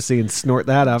Emergency and snort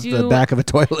that off the back of a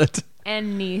toilet.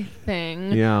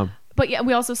 Anything. Yeah. But yeah,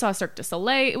 we also saw Cirque du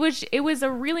Soleil, which it was a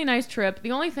really nice trip.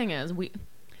 The only thing is we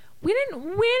didn't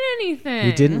win anything.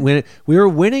 We didn't win it. We were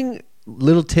winning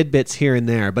little tidbits here and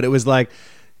there, but it was like,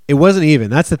 it wasn't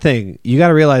even. That's the thing. You got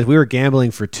to realize we were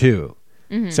gambling for two.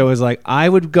 Mm-hmm. So it was like I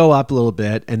would go up a little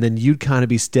bit and then you'd kind of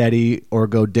be steady or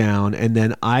go down, and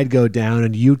then I'd go down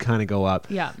and you'd kind of go up.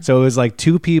 Yeah. So it was like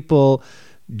two people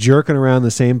jerking around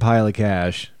the same pile of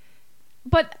cash.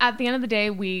 But at the end of the day,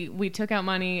 we took out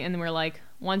money and then we're like,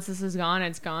 once this is gone,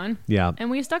 it's gone. Yeah. And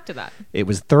we stuck to that. It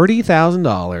was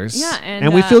 $30,000. Yeah.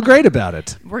 And we feel great about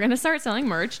it. We're going to start selling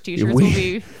merch. T-shirts will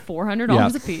be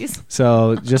 $400 a piece.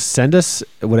 So just send us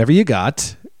whatever you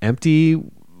got, empty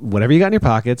whatever you got in your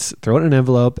pockets, throw it in an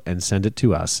envelope and send it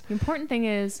to us. The important thing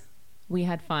is we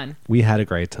had fun. We had a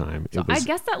great time. So I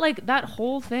guess that like that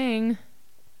whole thing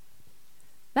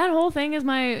is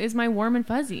my warm and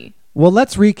fuzzy. Well,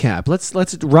 let's recap. Let's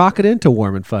rock it into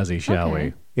warm and fuzzy, shall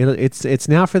we? It's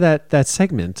now for that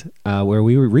segment where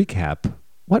we recap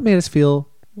what made us feel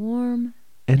warm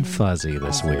and fuzzy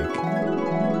this week.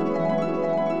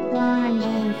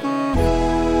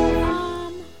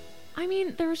 I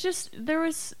mean, there was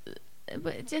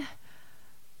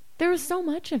so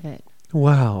much of it.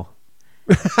 Wow.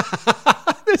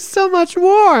 There's so much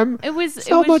warm. It was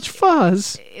much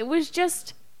fuzz. It was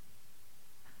just,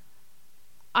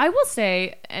 I will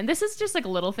say, and this is just like a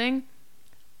little thing,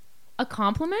 a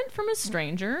compliment from a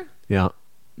stranger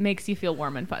makes you feel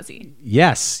warm and fuzzy.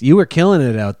 Yes, you were killing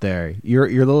it out there. Your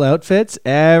little outfits,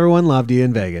 everyone loved you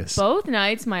in Vegas. Both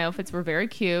nights my outfits were very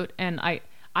cute, and I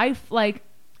like,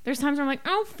 there's times where I'm like, I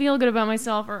don't feel good about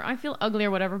myself, or I feel ugly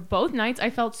or whatever. Both nights I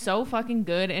felt so fucking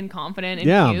good and confident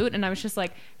and cute, and I was just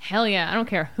like, hell yeah, I don't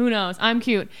care, who knows, I'm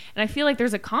cute. And I feel like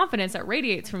there's a confidence that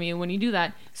radiates from you when you do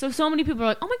that. So many people are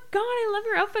like, oh my god, I love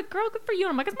your outfit, girl, good for you.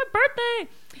 And I'm like, it's my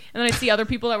birthday. And then I see other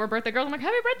people that were birthday girls. I'm like,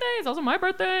 happy birthday. It's also my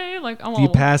birthday. Like, oh, You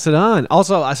pass it on.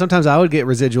 Also, sometimes I would get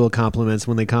residual compliments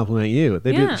when they compliment you.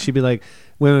 Yeah. She'd be like,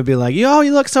 women would be like, yo,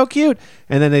 you look so cute.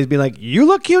 And then they'd be like, you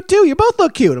look cute too. You both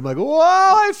look cute. I'm like, whoa,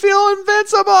 I feel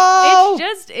invincible.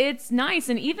 It's nice.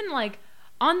 And even like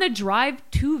on the drive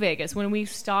to Vegas, when we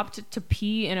stopped to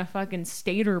pee in a fucking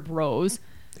Stater Bros,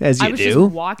 As you I was do.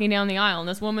 just walking down the aisle and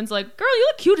this woman's like, girl, you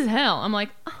look cute as hell. I'm like,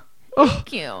 oh,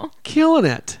 thank you. Killing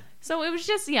it. So it was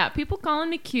just, people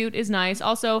calling me cute is nice.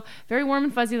 Also, very warm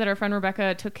and fuzzy that our friend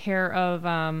Rebecca took care of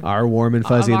Our warm and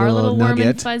fuzzy of our little warm nugget.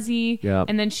 and fuzzy. Yep.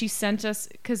 And then she sent us,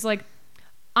 because like,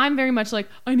 I'm very much like,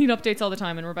 I need updates all the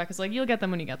time. And Rebecca's like, you'll get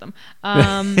them when you get them.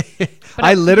 But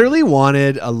I literally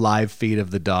wanted a live feed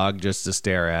of the dog just to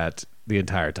stare at the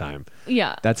entire time.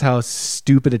 Yeah. That's how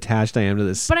stupid attached I am to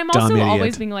this But I'm dumb also idiot.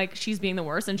 always being like, she's being the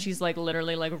worst. And she's like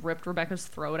literally like ripped Rebecca's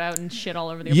throat out and shit all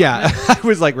over the apartment. Yeah, I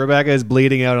was like, Rebecca is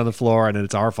bleeding out on the floor and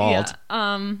it's our fault.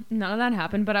 Yeah. None of that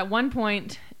happened. But at one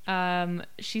point,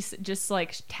 she's just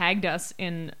like tagged us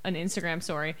in an Instagram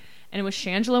story. And it was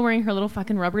Shangela wearing her little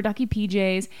fucking rubber ducky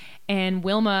PJs and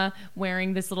Wilma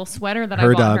wearing this little sweater that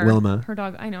Her I bought dog, her. Wilma. Her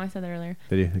dog. I know, I said that earlier.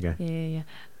 Did you? Okay. Yeah.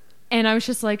 And I was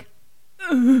just like,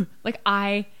 ugh.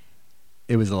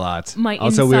 It was a lot. My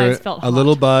also, we were insides felt a hot.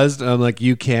 little buzzed. I'm like,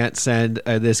 you can't send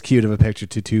this cute of a picture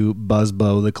to two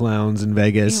Buzzbo the clowns in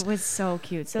Vegas. It was so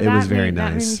cute. So It that was very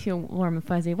that made me nice. feel warm and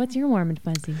fuzzy. What's your warm and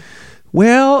fuzzy?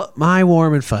 Well, my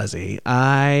warm and fuzzy,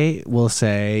 I will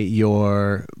say you.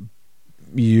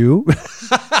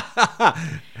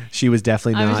 She was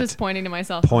definitely I not was just pointing to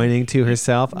myself. pointing to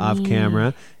herself off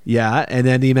camera. Yeah, and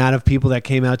then the amount of people that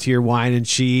came out to your wine and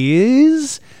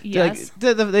cheese. Yes.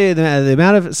 Like, the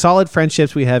amount of solid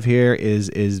friendships we have here is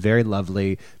very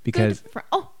lovely because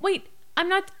Oh, wait. I'm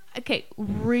not... Okay,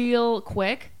 real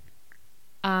quick.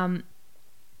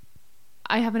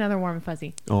 I have another warm and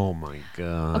fuzzy. oh my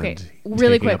god. Okay,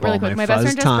 really Taking up quick. all My best fuzz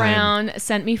friend Jess time. Brown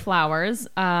sent me flowers,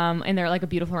 and they're like a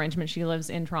beautiful arrangement. She lives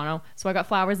in Toronto, so I got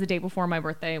flowers the day before my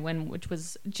birthday, which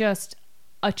was just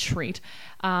a treat.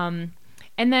 And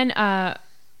then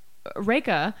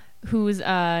Reka, who's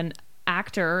an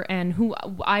actor and who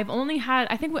I've only had,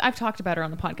 I think I've talked about her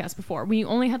on the podcast before. We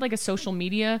only had like a social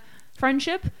media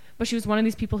friendship, but she was one of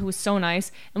these people who was so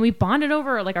nice, and we bonded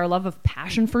over like our love of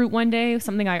passion fruit one day,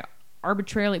 something I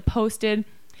arbitrarily posted.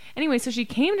 Anyway, so she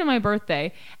came to my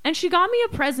birthday and she got me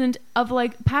a present of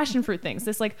like passion fruit things.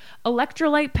 This like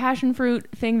electrolyte passion fruit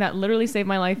thing that literally saved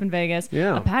my life in Vegas.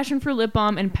 Yeah. A passion fruit lip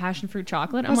balm and passion fruit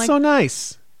chocolate. I'm That's like, so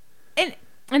nice. and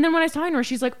then when I was talking to her,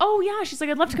 she's like, oh yeah, she's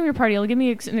like, I'd love to come to your party. It'll give me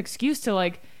an excuse to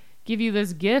like give you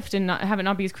this gift and not have it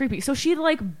not be as creepy. So she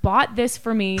like bought this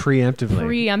for me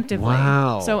preemptively.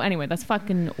 Wow. So anyway, that's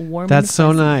fucking warm. That's and so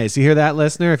fuzzy. nice. You hear that,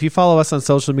 listener? If you follow us on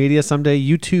social media, someday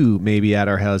you too may be at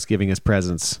our house giving us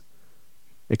presents.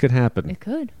 It could happen. It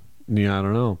could. Yeah, I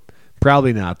don't know.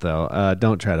 Probably not, though.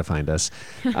 Don't try to find us.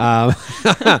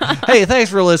 Hey, thanks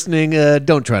for listening.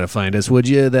 Don't try to find us, would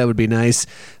you? That would be nice.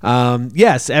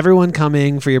 Yes, everyone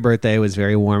coming for your birthday was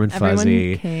very warm and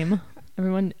fuzzy. Everyone came.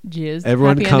 Everyone jizzed.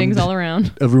 Everyone Happy cummed. endings all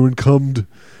around. Everyone cummed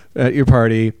at your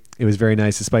party. It was very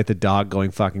nice, despite the dog going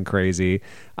fucking crazy.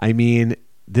 I mean,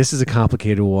 this is a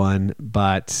complicated one,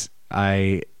 but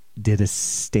I did a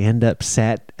stand-up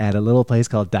set at a little place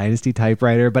called Dynasty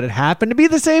Typewriter, but it happened to be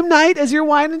the same night as your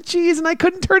wine and cheese, and I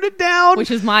couldn't turn it down.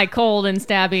 Which is my cold and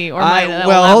stabby, or my that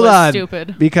hold was on,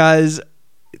 stupid. because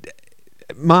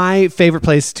my favorite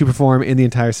place to perform in the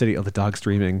entire city. Oh, the dog's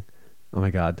streaming. Oh my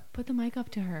god. Put the mic up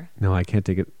to her. No, I can't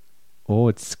take it. Oh,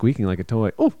 it's squeaking like a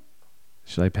toy. Oh,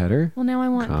 should I pet her? Well, now I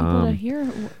want people to hear.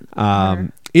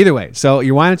 her. Either way, so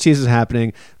your wine and cheese is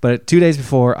happening, but 2 days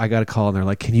before, I got a call and they're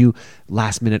like, "Can you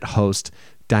last minute host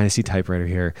Dynasty Typewriter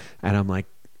here?" And I'm like,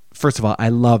 first of all, I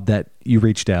love that you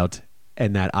reached out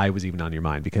and that I was even on your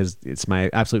mind because it's my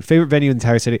absolute favorite venue in the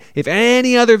entire city. If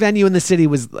any other venue in the city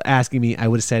was asking me, I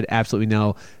would have said absolutely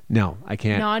no. No, I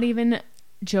can't. Not even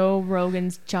Joe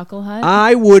Rogan's Chuckle Hut.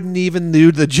 I wouldn't even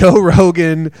do the Joe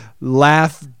Rogan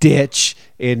laugh ditch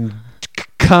in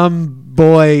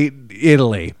Cumboy,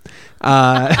 Italy,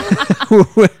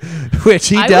 which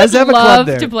he does have a club there. I would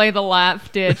love to play the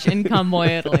laugh ditch in Cumboy,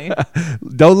 Italy.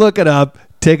 Don't look it up.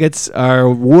 Tickets are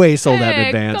way sold out in Hey,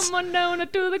 advance. come on down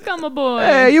to the Cumboy.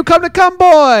 Hey, you come to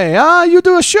Cumboy. You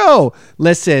do a show.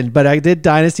 Listen, but I did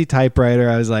Dynasty Typewriter.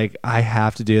 I was like, I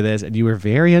have to do this. And you were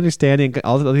very understanding.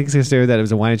 All the things considered that it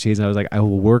was a wine and cheese. And I was like, I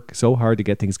will work so hard to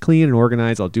get things clean and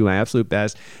organized. I'll do my absolute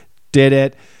best. Did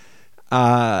it.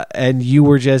 And you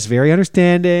were just very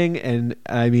understanding. And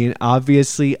I mean,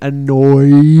 obviously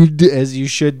annoyed as you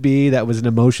should be. That was an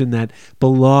emotion that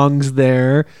belongs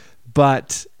there.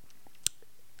 But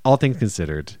all things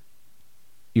considered,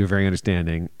 you were very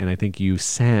understanding, and I think you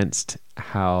sensed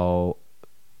how,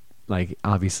 like,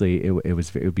 obviously it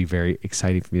would be very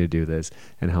exciting for me to do this,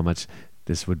 and how much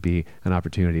this would be an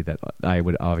opportunity that I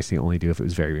would obviously only do if it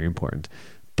was very, very important.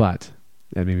 But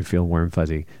that made me feel warm and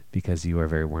fuzzy because you are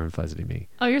very warm and fuzzy to me.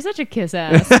 Oh, you're such a kiss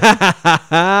ass. See You're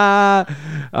how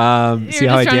I just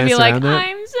trying to danced be like, around that?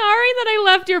 I'm sorry that I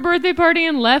left your birthday party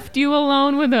and left you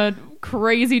alone with a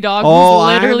crazy dog Oh,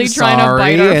 who's literally I'm trying sorry,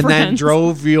 to bite our and then friends.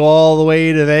 drove you all the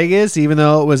way to Vegas, even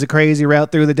though it was a crazy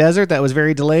route through the desert that was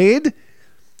very delayed.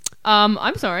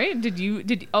 I'm sorry.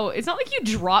 Did oh, it's not like you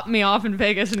dropped me off in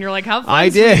Vegas and you're like, have fun, I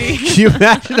did. sweetie. You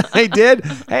imagine I did?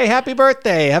 Hey, happy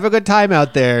birthday. Have a good time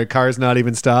out there. Car's not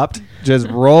even stopped. Just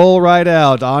roll right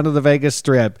out onto the Vegas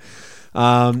Strip.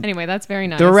 Anyway, that's very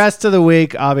nice. The rest of the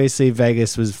week, obviously,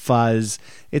 Vegas was fuzz.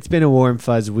 It's been a warm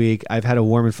fuzz week. I've had a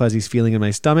warm and fuzzy feeling in my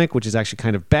stomach, which is actually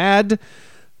kind of bad.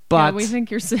 But yeah, we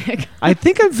think you're sick. I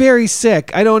think I'm very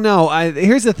sick. I don't know.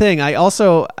 Here's the thing. I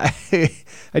also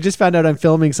I just found out I'm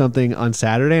filming something on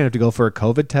Saturday and I have to go for a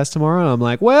COVID test tomorrow. And I'm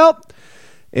like, well,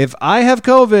 if I have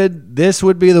COVID, this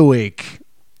would be the week.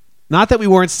 Not that we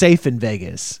weren't safe in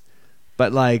Vegas,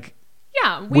 but like,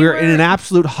 Yeah, we're in an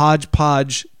absolute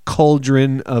hodgepodge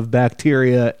cauldron of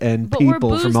bacteria and but people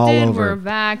we're boosted, from all over. We're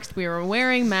vaxxed. We were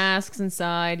wearing masks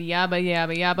inside. Yabba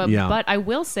yabba yabba. Yeah. But I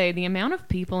will say the amount of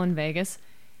people in Vegas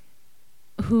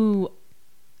who,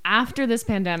 after this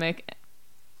pandemic,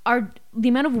 are the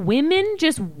amount of women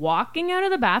just walking out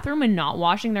of the bathroom and not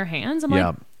washing their hands. I'm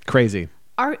like, crazy.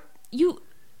 are you,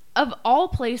 of all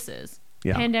places,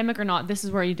 Yeah. pandemic or not, this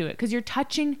is where you do it because you're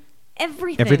touching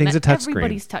everything. Everything's that a touch screen.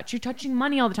 everybody's touch. You're touching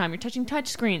money all the time. You're touching touch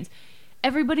screens.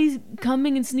 Everybody's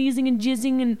coming and sneezing and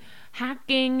jizzing and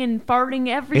hacking and farting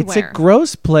everywhere. It's a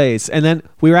gross place. And then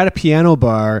we were at a piano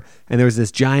bar, and there was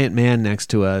this giant man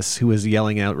next to us who was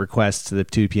yelling out requests to the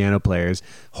two piano players.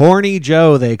 Horny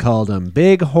Joe, they called him.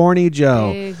 Big Horny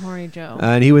Joe. Big horny Joe.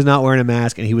 And he was not wearing a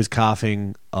mask, and he was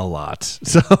coughing a lot.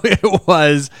 So it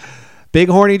was Big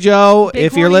Horny Joe. Big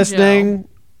If you're Horny listening,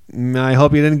 I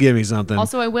hope you didn't give me something.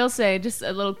 Also, I will say just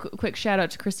a little quick shout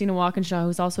out to Christina Walkinshaw,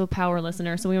 who's also a power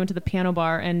listener. So we went to the piano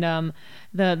bar, and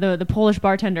the Polish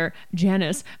bartender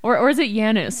Janis, or is it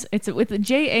Janis? It's with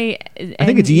J-A. I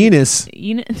think it's Enos.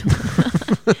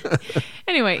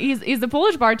 Anyway, he's the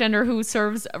Polish bartender who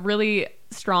serves really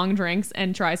strong drinks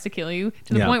and tries to kill you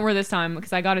to the Yeah. point where this time,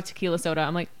 because I got a tequila soda,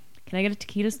 I'm like, can I get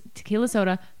a tequila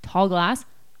soda, tall glass?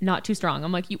 Not too strong.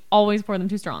 I'm like, you always pour them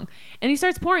too strong. And he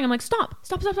starts pouring. I'm like, stop.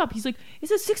 He's like,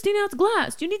 it's a 16-ounce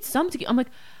glass. Do you need some tequila? I'm like,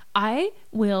 I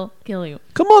will kill you.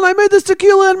 Come on, I made this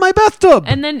tequila in my bathtub.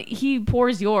 And then he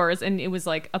pours yours, and it was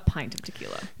like a pint of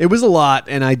tequila. It was a lot,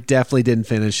 and I definitely didn't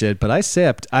finish it, but I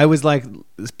sipped. I was like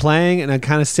playing, and I'm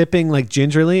kind of sipping like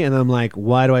gingerly, and I'm like,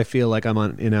 why do I feel like I'm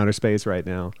in outer space right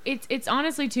now? It's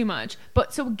honestly too much.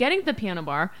 But so getting to the piano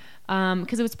bar,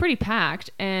 because it was pretty packed,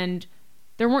 and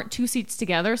there weren't two seats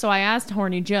together, so I asked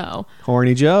Horny Joe.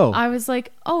 Horny Joe. I was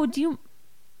like, oh, do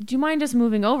you mind just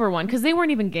moving over one? Because they weren't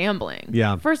even gambling.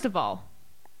 Yeah. First of all,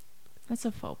 that's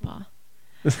a faux pas.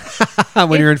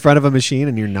 When you're in front of a machine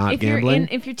and you're not gambling.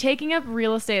 If you're taking up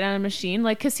real estate on a machine,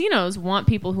 like casinos want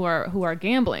people who are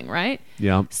gambling, right?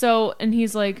 Yeah. So, and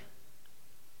he's like,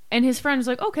 and his friend's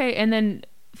like, okay. And then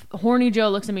Horny Joe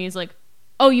looks at me. He's like,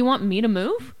 oh, you want me to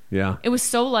move? Yeah. It was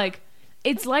so like,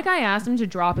 it's like I asked him to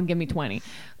drop and give me 20.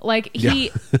 Like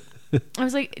he, I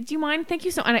was like, do you mind? Thank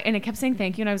you so. And I kept saying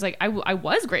thank you. And I was like, I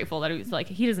was grateful that he was like,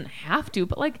 he doesn't have to,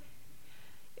 but like,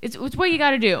 it's what you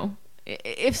got to do.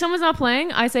 If someone's not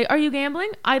playing, I say, are you gambling?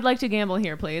 I'd like to gamble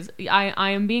here, please. I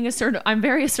am being assertive. I'm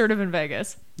very assertive in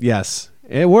Vegas. Yes,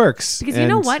 it works. Because you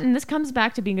know what? And this comes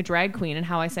back to being a drag queen and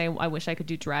how I say I wish I could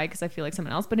do drag because I feel like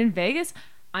someone else. But in Vegas,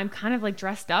 I'm kind of like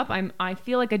dressed up. I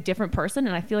feel like a different person,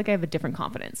 and I feel like I have a different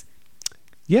confidence.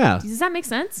 Yeah. Does that make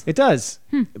sense? It does.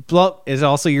 Well, it's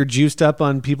also you're juiced up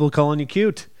on people calling you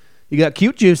cute. You got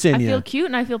cute juice in I you. feel cute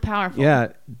and I feel powerful. Yeah.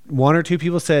 One or two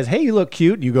people says, hey, you look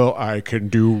cute. And you go, I can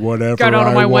do whatever Get out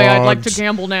of I my way. I'd want. like to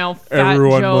gamble now. Fat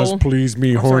Everyone Joe. must please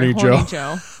me, Oh, sorry, Horny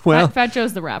Joe. Well- Fat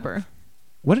Joe's the rapper.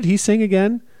 What did he sing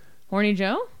again? Horny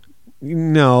Joe?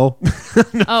 No.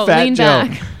 Oh, Fat Lean Joe.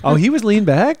 Back. Oh, he was Lean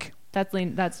Back?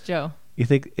 That's Joe. You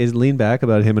think is Lean Back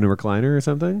about him in a recliner or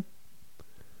something?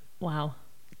 Wow.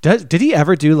 Did he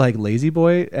ever do like Lazy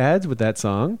Boy ads with that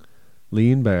song?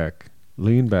 Lean back,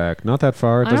 not that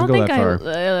far. It I doesn't don't go think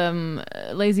that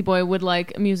far. Lazy Boy would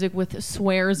like music with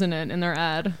swears in it in their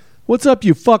ad. What's up,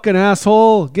 you fucking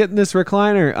asshole? Get in this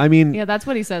recliner. I mean, Yeah, that's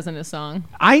what he says in his song.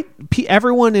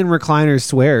 everyone in recliners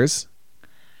swears.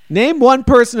 Name one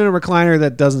person in a recliner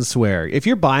that doesn't swear. If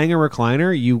you're buying a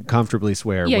recliner, you comfortably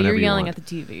swear. Yeah, whenever you're yelling want. at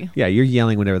the TV. Yeah, you're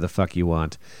yelling whatever the fuck you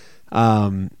want.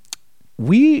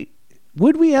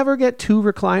 Would we ever get 2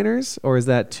 recliners, or is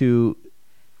that too?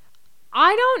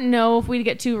 I don't know if we'd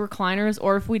get 2 recliners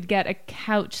or if we'd get a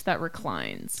couch that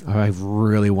reclines. I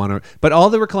really want to, but all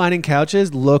the reclining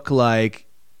couches look like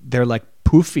they're like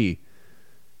poofy.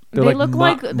 They look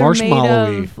like they're made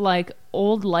marshmallowy. of like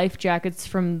old life jackets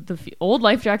from the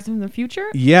future.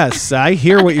 Yes, I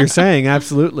hear what you're saying.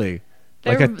 Absolutely,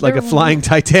 like They're a flying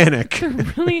Titanic. They're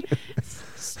really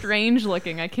strange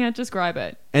looking. I can't describe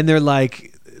it. And they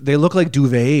look like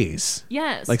duvets.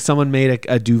 Yes, Like someone made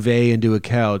a duvet into a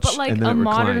couch, but like and then a it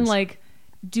modern reclines. like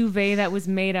duvet that was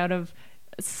made out of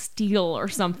steel or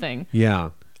something.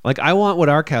 Yeah. Like I want what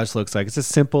our couch looks like. It's a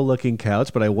simple looking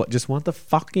couch, but I just want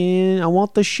I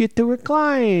want the shit to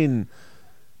recline.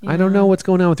 I don't know what's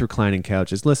going on with reclining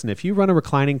couches. Listen, if you run a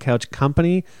reclining couch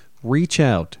company, reach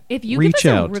out. If you reach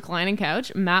give us out. a reclining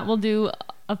couch, Matt will do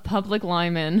a public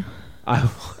lime in.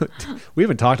 We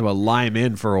haven't talked about lime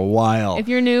in for a while. If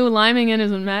you're new, liming in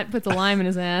is when Matt puts a lime in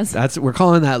his ass. We're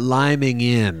calling that liming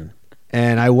in.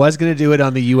 And I was going to do it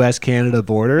on the US-Canada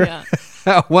border Yeah.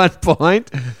 at one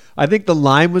point. I think the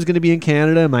lime was going to be in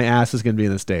Canada and my ass was going to be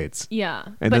in the States. Yeah.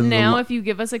 And But then now if you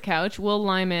give us a couch, we'll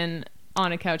lime in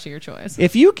on a couch of your choice.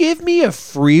 If you give me a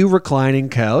free reclining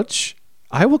couch,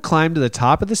 I will climb to the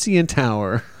top of the CN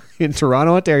Tower in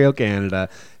Toronto, Ontario, Canada,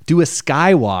 do a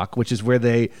skywalk, which is where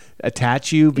they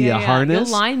attach you via harness.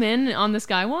 You'll lime in on the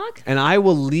skywalk? And I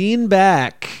will lean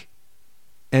back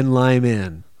and lime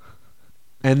in.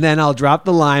 And then I'll drop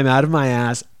the lime out of my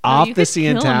ass off you the could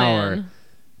CN kill a Tower. man.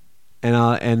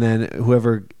 And then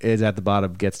whoever is at the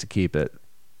bottom gets to keep it.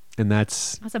 And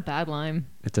That's a bad lime.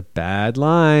 it's a bad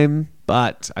lime,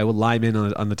 but I will lime in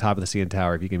on the top of the CN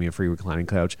Tower if you give me a free reclining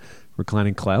couch.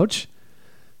 Reclining couch?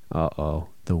 Uh-oh,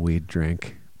 the weed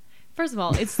drink. First of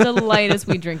all, it's the lightest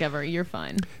we drink ever. You're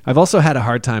fine. I've also had a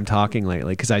hard time talking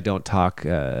lately because I don't talk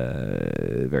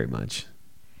very much.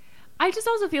 I just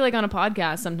also feel like on a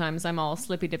podcast sometimes I'm all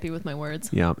slippy dippy with my words.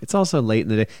 Yeah, it's also late in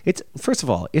the day. First of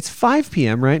all, it's 5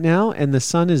 p.m. right now, and the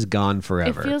sun is gone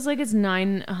forever. It feels like it's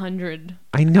 900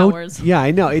 I know. hours. Yeah, I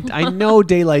know. I know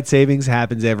daylight savings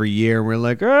happens every year. And we're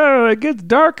like, oh, it gets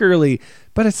dark early.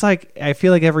 But it's like, I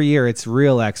feel like every year it's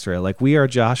real extra. Like we are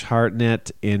Josh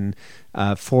Hartnett in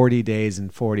 40 Days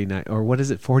and 40 Nights. Or what is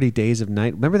it? 40 Days of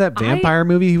Night. Remember that vampire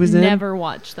movie he was in? Never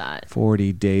watched that.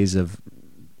 40 Days and 40 Nights?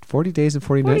 40 Days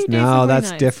No, and 40 that's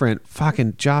Nights. different.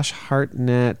 Fucking Josh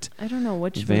Hartnett I don't know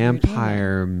which movie you're talking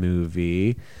vampire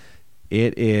movie.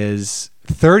 It is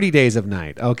 30 Days of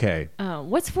Night. Okay. about.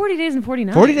 What's 40 Days and 40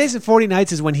 Nights? 40 Days and 40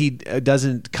 Nights is when he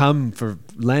doesn't come for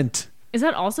Lent. Is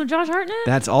that also Josh Hartnett?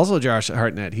 That's also Josh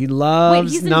Hartnett. He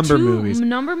loves he's number in two movies.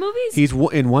 Number movies? He's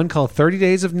in one called 30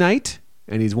 Days of Night,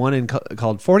 and he's one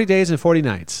called 40 Days and 40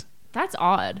 Nights. That's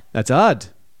odd. That's odd.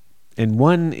 And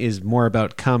one is more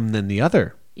about cum than the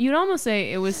other. You'd almost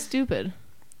say it was stupid.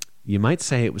 You might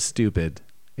say it was stupid.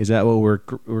 Is that what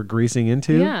we're greasing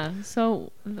into? Yeah.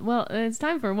 So, it's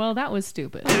time for, that was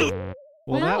stupid.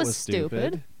 Well, that was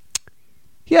stupid.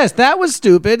 Yes, that was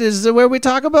stupid is where we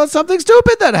talk about something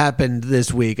stupid that happened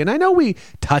this week. And I know we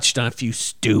touched on a few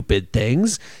stupid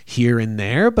things here and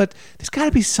there, but there's got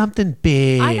to be something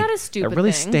big I got a stupid that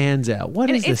really thing. stands out. What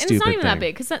is the And stupid it's not even thing? that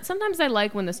big because sometimes I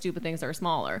like when the stupid things are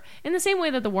smaller. In the same way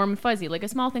that the warm and fuzzy, like a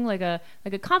small thing, like a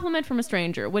compliment from a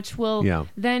stranger, which will Yeah.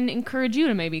 then encourage you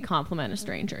to maybe compliment a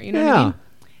stranger. You know what Yeah. I mean?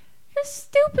 The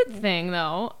stupid thing,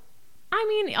 though. I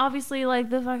mean, obviously, like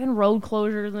the fucking road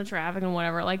closures and the traffic and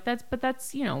whatever. Like that's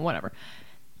whatever.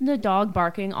 The dog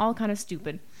barking, all kind of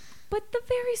stupid. But the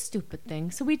very stupid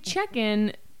thing. So we check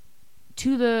in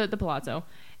to the Palazzo,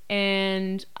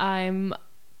 and I'm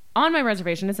on my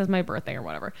reservation. It says my birthday or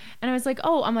whatever. And I was like, if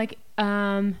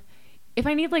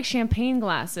I need like champagne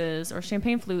glasses or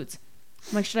champagne flutes,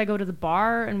 I'm like, should I go to the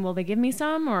bar and will they give me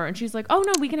some? And she's like, oh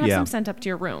no, we can have Yeah. some sent up to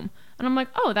your room. And I'm like,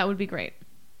 oh, that would be great.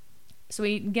 So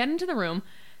we get into the room,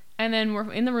 and then we're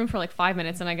in the room for like 5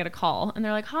 minutes, and I get a call, and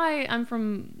they're like, hi, I'm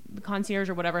from the concierge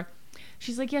or whatever.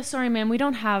 She's like, yes, sorry, ma'am, we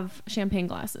don't have champagne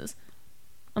glasses.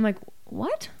 I'm like,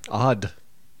 what? Odd.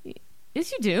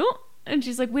 Yes, you do. And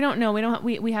she's like, we don't know.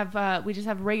 We just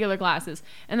have regular glasses.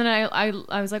 And then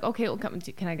I was like, okay, well,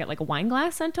 can I get like a wine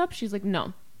glass sent up? She's like,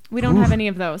 no, we don't have any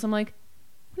of those. I'm like,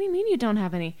 what do you mean you don't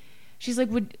have any? She's like,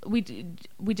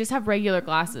 we just have regular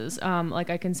glasses. Like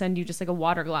I can send you just like a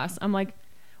water glass. I'm like,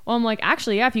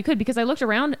 actually, yeah, if you could, because I looked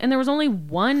around and there was only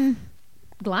one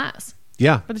glass.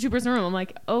 Yeah. for the 2-person room. I'm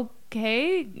like,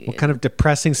 okay. What kind of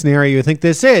depressing scenario you think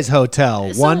this is,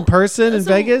 hotel? One person in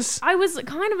Vegas? I was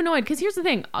kind of annoyed because here's the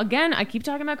thing. Again, I keep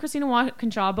talking about Christina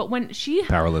Walkinshaw, but when she...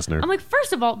 Power listener. I'm like,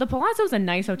 first of all, the Palazzo is a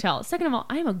nice hotel. Second of all,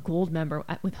 I am a gold member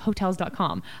with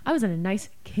Hotels.com. I was in a nice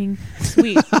king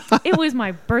suite. It was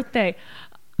my birthday.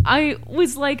 I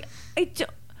was like...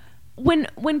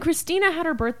 When Christina had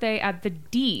her birthday at the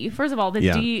D, first of all, the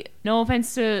D, no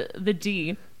offense to the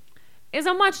D, is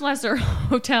a much lesser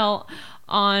hotel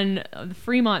on the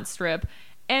Fremont Strip.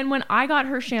 And when I got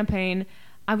her champagne,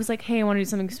 I was like, hey, I want to do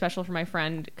something special for my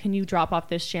friend. Can you drop off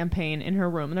this champagne in her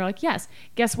room? And they're like, yes.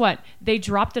 Guess what? They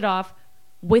dropped it off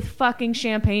with fucking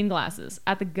champagne glasses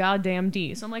at the goddamn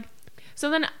D. So I'm like... So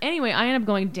then, anyway, I end up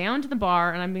going down to the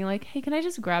bar, and I'm being like, hey, can I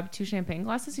just grab 2 champagne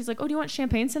glasses? He's like, oh, do you want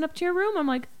champagne sent up to your room? I'm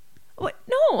like... What?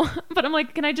 No. But I'm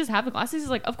like, can I just have the glasses? He's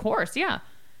like, of course, yeah.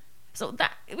 So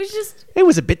that it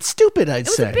was a bit stupid, I'd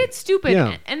say. It was a bit stupid.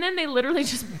 Yeah. And then they literally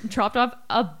just dropped off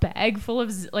a bag full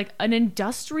of like an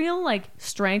industrial like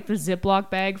strength Ziploc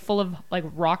bag full of like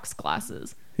rocks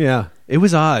glasses. Yeah. It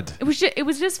was odd. It was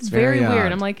just very weird.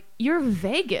 Odd. I'm like, you're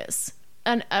Vegas.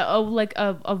 And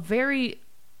a very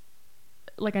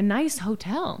like a nice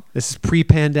hotel. This is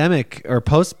pre-pandemic or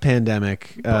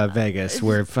post-pandemic Vegas,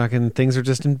 where fucking things are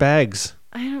just in bags.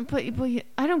 I don't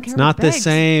care. It's not the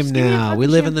same now. We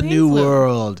live in the new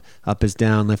world. Up is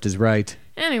down, left is right.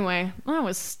 Anyway, that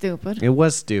was stupid. It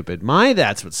was stupid.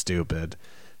 That's what's stupid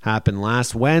happened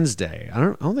last Wednesday. I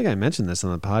don't think I mentioned this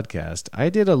on the podcast. I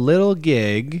did a little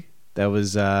gig that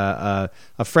was a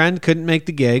friend couldn't make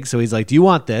the gig, so he's like, "Do you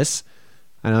want this?"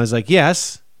 And I was like,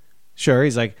 "Yes, sure."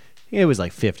 He's like, it was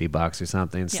like $50 or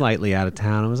something, slightly out of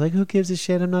town. I was like, who gives a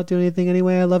shit? I'm not doing anything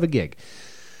anyway. I love a gig.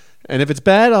 And if it's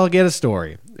bad, I'll get a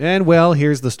story. And well,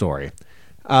 here's the story.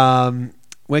 When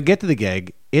I get to the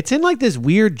gig, it's in like this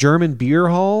weird German beer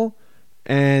hall,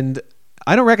 and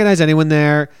I don't recognize anyone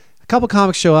there. A couple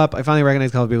comics show up. I finally recognize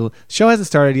a couple people. The show hasn't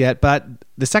started yet, but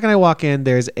the second I walk in,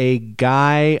 there's a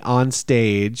guy on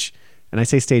stage, and I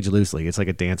say stage loosely. It's like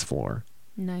a dance floor.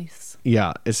 Nice.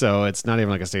 Yeah, so it's not even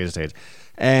like a stage.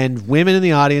 And women in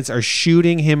the audience are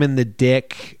shooting him in the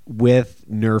dick with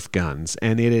Nerf guns.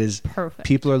 And it is perfect.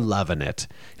 People are loving it.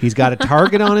 He's got a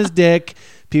target on his dick.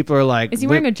 People are like... Is he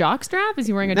wearing a jock strap? Is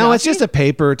he wearing a No, it's just a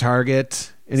paper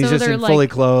target. And he's just fully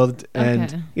clothed.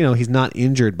 And, okay. He's not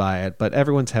injured by it. But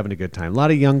everyone's having a good time. A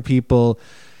lot of young people.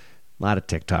 A lot of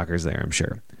TikTokers there, I'm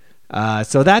sure.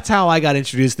 So that's how I got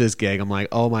introduced to this gig. I'm like,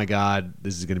 oh my God,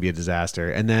 this is going to be a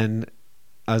disaster. And then...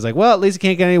 I was like, well, at least it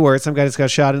can't get any worse. Some guy just got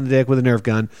shot in the dick with a Nerf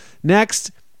gun.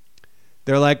 Next,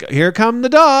 they're like, here come the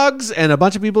dogs. And a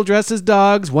bunch of people dressed as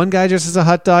dogs. One guy dressed as a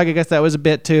hot dog. I guess that was a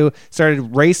bit too.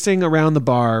 Started racing around the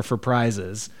bar for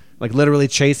prizes. Like literally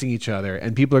chasing each other.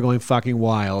 And people are going fucking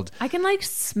wild. I can like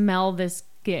smell this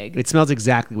gig. It smells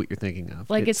exactly what you're thinking of.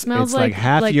 Like it smells like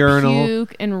half urinal.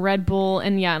 Puke and Red Bull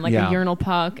and a urinal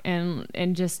puck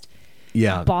and just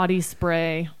body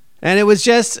spray. And it was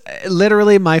just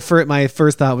literally my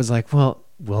first thought was like, well,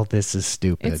 this is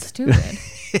stupid. It's stupid.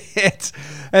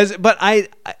 But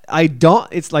I don't.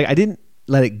 It's like I didn't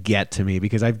let it get to me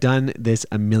because I've done this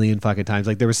a million fucking times.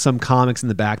 Like there was some comics in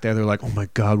the back there. They're like, oh my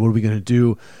God, what are we gonna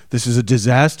do? This is a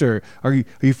disaster. Are you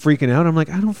freaking out? I'm like,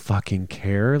 I don't fucking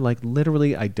care. Like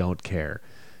literally, I don't care.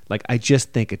 Like I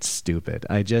just think it's stupid.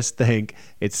 I just think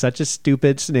it's such a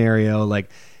stupid scenario. Like.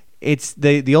 It's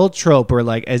the old trope where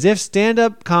like as if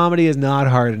stand-up comedy is not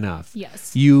hard enough.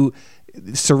 Yes. You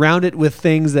surround it with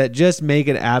things that just make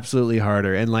it absolutely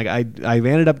harder. And like I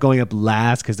ended up going up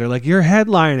last because they're like, you're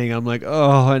headlining. I'm like,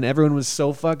 oh, and everyone was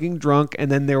so fucking drunk. And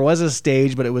then there was a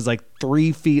stage, but it was like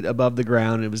 3 feet above the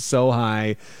ground. And it was so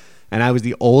high. And I was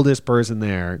the oldest person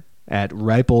there at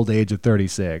ripe old age of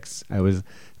 36. I was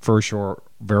for sure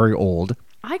very old.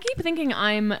 I keep thinking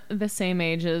I'm the same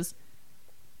age as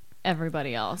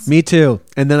everybody else. Me too.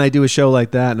 And then I do a show like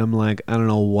that and I'm like, I don't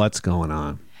know what's going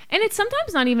on. And it's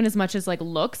sometimes not even as much as like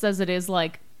looks as it is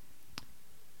like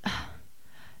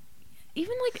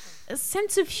even like a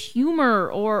sense of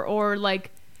humor or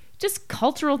like just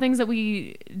cultural things that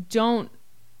we don't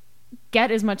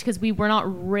get as much because we were not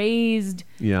raised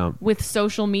with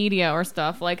social media or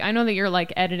stuff. Like I know that you're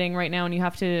like editing right now and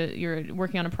you're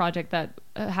working on a project that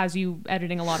has you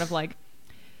editing a lot of like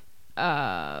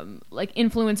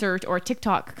influencer or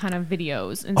TikTok kind of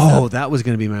videos and stuff. That was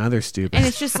going to be my other stupid. And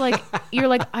it's just like you're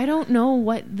like, I don't know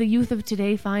what the youth of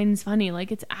today finds funny.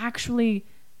 Like it's actually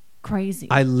crazy.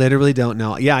 I literally don't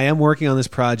know. Yeah, I am working on this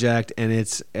project and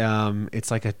it's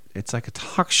like a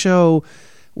talk show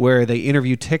where they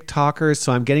interview TikTokers.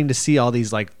 So I'm getting to see all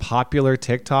these like popular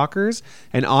TikTokers,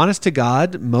 and honest to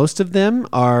God, most of them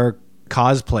are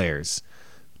cosplayers.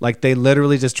 Like they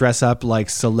literally just dress up like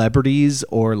celebrities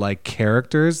or like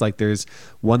characters. Like there's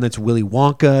one that's Willy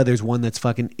Wonka. There's one that's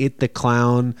fucking It the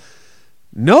Clown.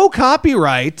 No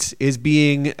copyright is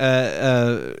being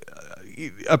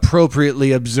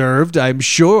appropriately observed, I'm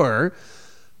sure,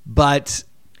 but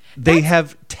they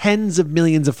have tens of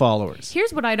millions of followers.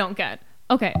 Here's what I don't get.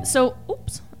 Okay, so,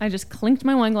 oops, I just clinked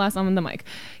my wine glass on the mic.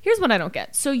 Here's what I don't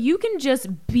get. So you can just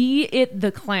be It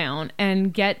the Clown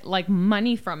and get like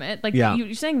money from it. Like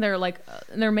you're saying they're like,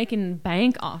 they're making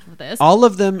bank off of this. All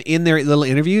of them in their little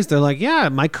interviews, they're like, yeah,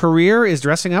 my career is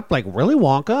dressing up like Willy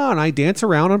Wonka and I dance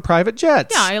around on private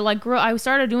jets. Yeah, I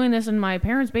started doing this in my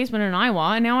parents' basement in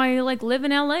Iowa, and now I like live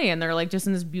in LA, and they're like just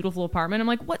in this beautiful apartment. I'm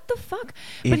like, what the fuck?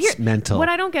 It's mental. What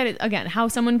I don't get is, again, how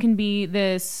someone can be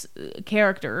this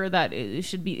character that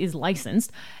is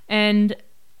licensed, and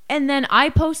then I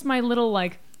post my little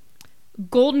like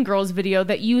Golden Girls video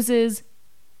that uses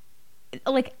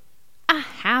like a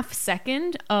half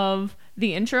second of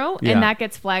the intro, and that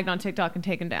gets flagged on TikTok and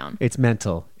taken down. It's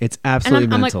mental. It's absolutely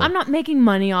mental. mental. I'm like, I'm not making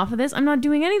money off of this. I'm not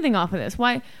doing anything off of this.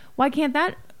 Why can't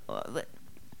that? But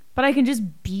I can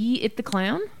just be It the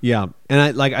Clown. Yeah, and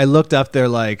I looked up their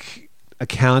like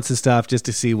accounts and stuff just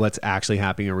to see what's actually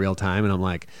happening in real time, and I'm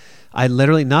like, I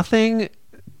literally nothing.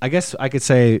 I guess I could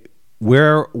say,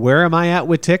 where am I at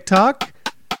with TikTok?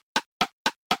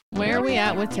 Where are we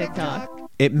at with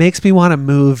TikTok? It makes me want to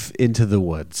move into the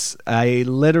woods. I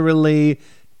literally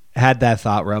had that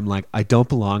thought where I'm like, I don't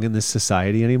belong in this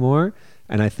society anymore.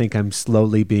 And I think I'm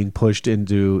slowly being pushed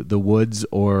into the woods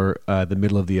or the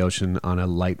middle of the ocean on a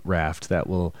light raft that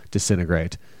will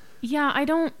disintegrate. Yeah, I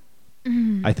don't...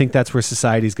 I think that's where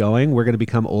society's going. We're going to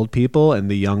become old people,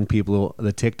 and the young people,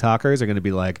 the TikTokers, are going to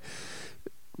be like,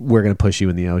 we're going to push you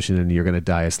in the ocean and you're going to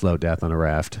die a slow death on a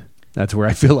raft. That's where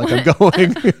I feel like I'm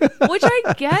going. Which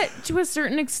I get to a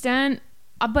certain extent,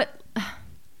 but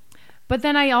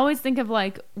then I always think of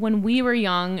like when we were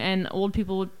young and old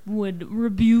people would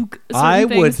rebuke certain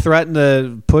things. Would threaten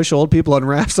to push old people on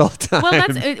rafts all the time.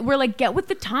 Well, we're like, get with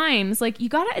the times. Like, you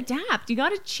got to adapt. You got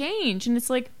to change. And it's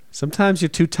like... Sometimes you're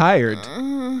too tired.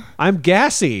 I'm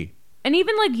gassy. And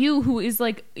even like you, who is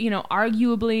like,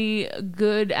 arguably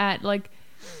good at like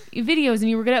videos, and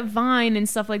you were good at Vine and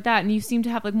stuff like that, and you seem to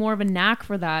have like more of a knack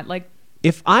for that. Like,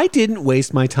 if I didn't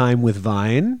waste my time with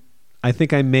Vine, I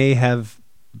think I may have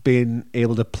been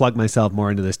able to plug myself more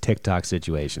into this TikTok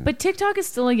situation. But TikTok is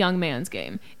still a young man's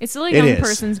game. It's still a young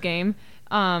person's game.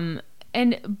 And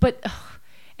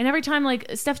every time, like,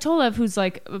 Steph Tolev, who's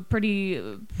like pretty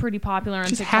popular on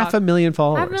she's TikTok, 500,000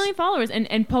 followers. 500,000 followers,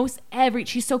 and posts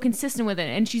she's so consistent with it,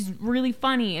 and she's really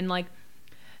funny, and like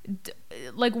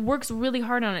works really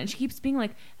hard on it. And she keeps being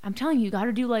like, I'm telling you, you got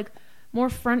to do like more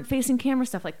front facing camera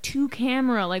stuff, like to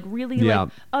camera, like really like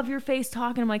of your face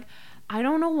talking. I'm like, I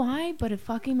don't know why, but it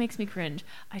fucking makes me cringe.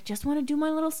 I just want to do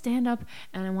my little stand up,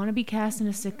 and I want to be cast in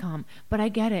a sitcom. But I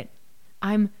get it.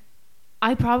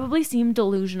 I probably seem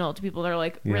delusional to people that are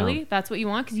like, really? That's what you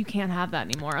want? Because you can't have that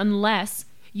anymore unless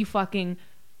you fucking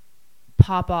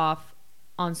pop off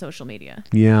on social media.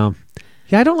 Yeah.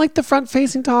 Yeah, I don't like the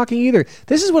front-facing talking either.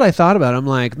 This is what I thought about. I'm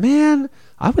like, man,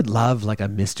 I would love like a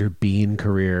Mr. Bean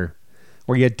career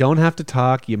where you don't have to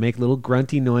talk, you make little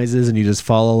grunty noises, and you just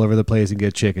fall all over the place and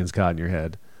get chickens caught in your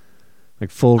head. Like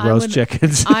full roast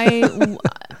chickens.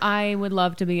 I would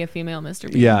love to be a female Mr.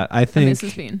 Bean. Yeah, I think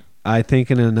Mrs. Bean. I think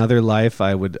in another life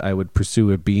I would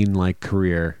pursue a Bean-like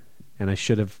career, and I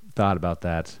should have thought about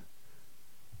that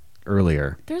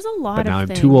earlier. There's a lot but now of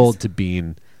things. I'm too old to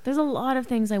Bean. There's a lot of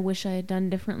things I wish I had done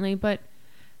differently, but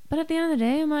at the end of the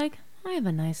day, I'm like, I have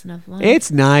a nice enough life. It's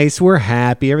nice. We're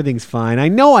happy. Everything's fine. I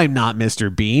know I'm not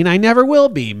Mr. Bean. I never will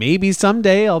be. Maybe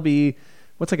someday I'll be,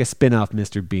 what's like a spin-off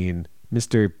Mr. Bean?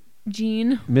 Mr.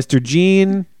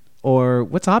 Gene, or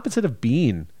what's opposite of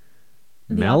bean?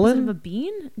 The melon? Opposite of a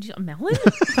bean? A melon?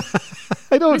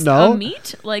 I don't know.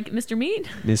 Meat? Like Mr. Meat?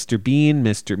 Mr. Bean,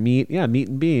 Mr. Meat. Yeah, Meat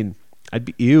and Bean. I'd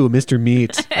be, Mr.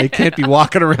 Meat. I can't be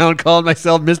walking around calling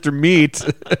myself Mr. Meat.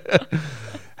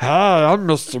 Hi, I'm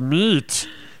Mr. Meat.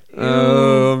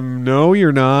 No,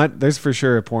 you're not. There's for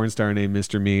sure a porn star named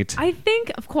Mr. Meat. I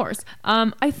think, of course.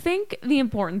 I think the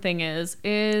important thing is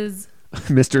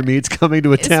Mr. Meat's coming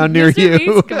to a town near you. Mr.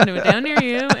 Meat's coming to a town near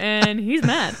you, and he's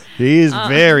mad. He's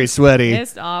very sweaty.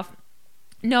 Pissed off.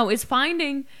 No, it's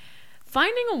finding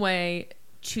a way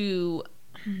to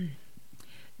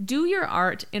do your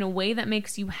art in a way that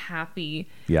makes you happy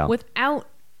without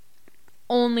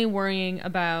only worrying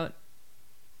about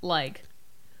like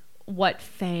what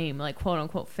fame, like quote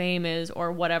unquote fame is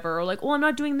or whatever, or like, well, I'm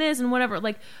not doing this and whatever.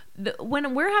 Like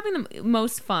when we're having the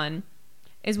most fun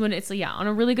is when it's on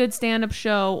a really good stand-up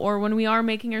show, or when we are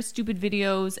making our stupid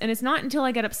videos, and it's not until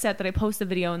I get upset that I post the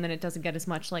video and then it doesn't get as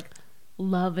much like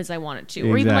love as I want it to.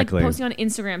 Or even like Exactly. posting on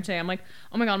Instagram today, I'm like,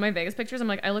 oh my god, my Vegas pictures, I'm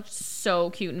like, I looked so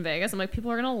cute in Vegas. I'm like,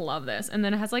 people are gonna love this. And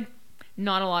then it has like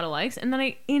not a lot of likes, and then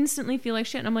I instantly feel like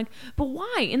shit, and I'm like, but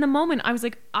why? In the moment I was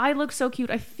like, I look so cute,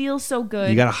 I feel so good.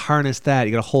 You got to harness that.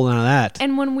 You got to hold on to that.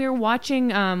 And when we were watching,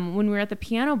 when we were at the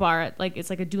piano bar, at like, it's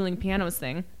like a dueling pianos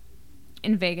thing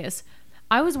in Vegas,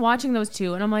 I was watching those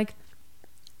two, and I'm like,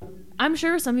 I'm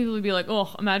sure some people would be like,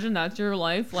 oh, imagine that's your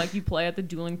life, like you play at the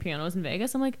dueling pianos in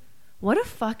Vegas. I'm like, what a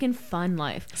fucking fun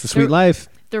life. It's a sweet life.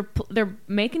 They're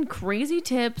making crazy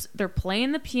tips, they're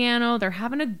playing the piano, they're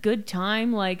having a good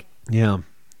time. Like, Yeah.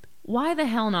 why the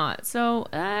hell not? So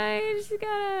I just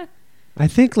gotta. I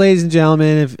think, ladies and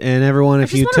gentlemen, and everyone, I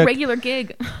if just you want took a regular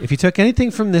gig. if you took anything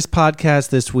from this podcast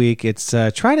this week, it's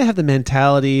try to have the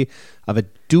mentality of a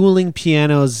dueling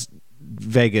pianos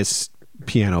Vegas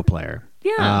piano player.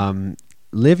 Yeah.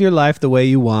 Live your life the way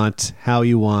you want, how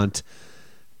you want,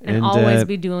 And always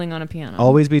be dueling on a piano.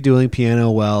 always be dueling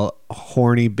piano while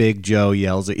horny Big Joe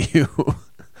yells at you.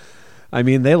 I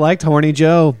mean, they liked horny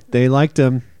Joe. They liked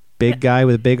him. Big guy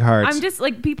with big hearts. I'm just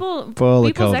like, people's Full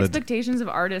of COVID. expectations of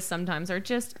artists sometimes are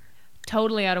just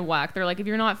totally out of whack. They're like, if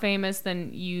you're not famous,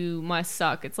 then you must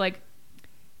suck. It's like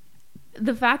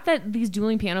the fact that these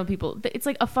dueling piano people, it's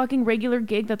like a fucking regular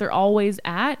gig that they're always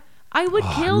at. I would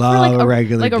kill for love like a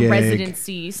regular a gig.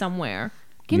 residency somewhere.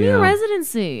 Give me Yeah. a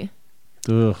residency.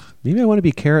 Ugh, maybe I want to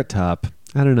be Carrot Top.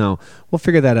 I don't know. We'll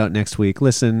figure that out next week.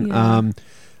 Listen, Yeah.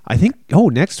 I think,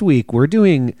 next week we're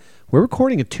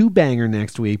recording a 2-banger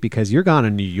next week because you're gone to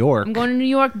New York I'm going to New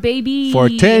York, baby. for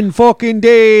 10 fucking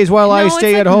days while I No,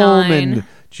 stay it's at like home 9. and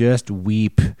just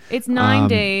weep. It's 9 Um,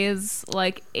 days,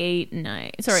 like 8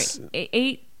 nights. Sorry,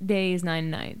 8 days, 9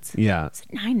 nights. Yeah. Is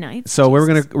it 9 nights? So we're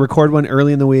Jesus. going to record one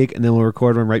early in the week and then we'll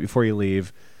record one right before you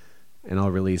leave and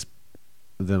I'll release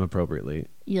them appropriately.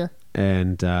 Yeah.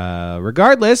 And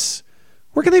regardless,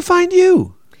 where can they find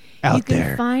you out You can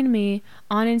there? find me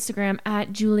on Instagram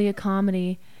at Julia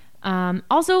Comedy.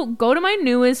 Also, go to my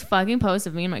newest fucking post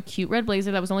of me in my cute red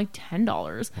blazer that was only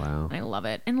 $10. Wow. And I love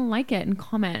it. And like it and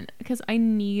comment because I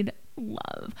need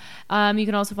love. You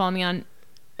can also follow me on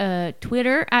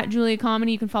Twitter at Julia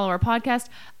Comedy. You can follow our podcast,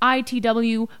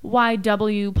 ITWYW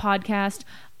Podcast,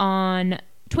 on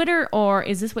Twitter, or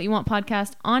Is This What You Want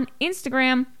Podcast on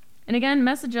Instagram. And again,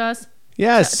 message us.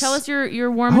 Yes. Tell us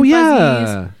your warm Oh and yeah.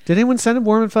 fuzzies. Did anyone send him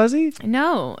warm and fuzzy?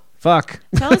 No. Fuck.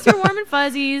 Tell us your warm and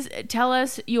fuzzies. Tell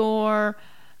us your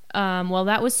well,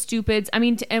 that was stupid. I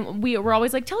mean, and we're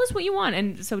always like, tell us what you want.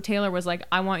 And so Taylor was like,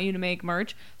 I want you to make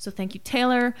merch. So thank you,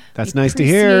 Taylor. That's We nice to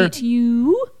hear. appreciate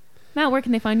you. Matt, where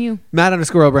can they find you?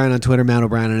 Matt_O'Brien on Twitter, Matt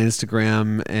O'Brien on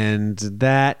Instagram, and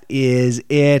that is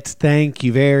it. Thank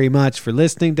you very much for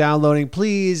listening, downloading.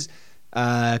 Please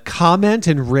comment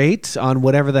and rate on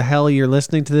whatever the hell you're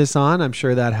listening to this on. I'm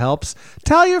sure that helps.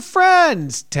 Tell your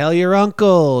friends, tell your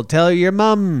uncle, tell your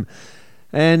mom,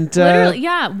 and Literally,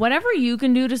 yeah, whatever you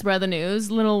can do to spread the news,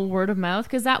 little word of mouth,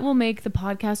 because that will make the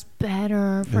podcast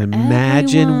better for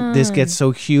imagine everyone. this gets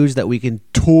so huge that we can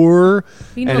tour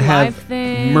We can and do a live have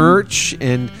thing. merch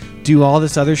and do all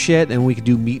this other shit, and we could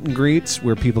do meet and greets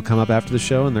where people come up after the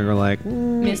show and they're like,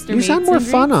 Mr. you sound Meets more and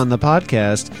fun Greets." on the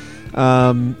podcast.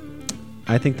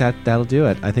 I think that'll do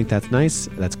it. I think that's nice.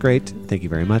 That's great. Thank you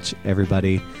very much,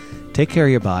 everybody. Take care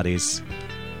of your bodies.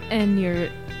 And your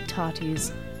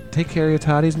totties. Take care of your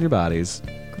toddies and your bodies.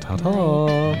 Ta-ta.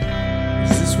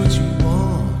 Is this what you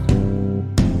want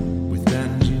with Matt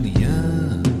and Julia?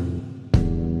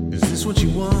 Is this what you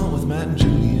want with Matt and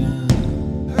Julia?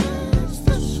 Is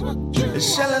this what you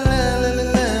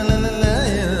want?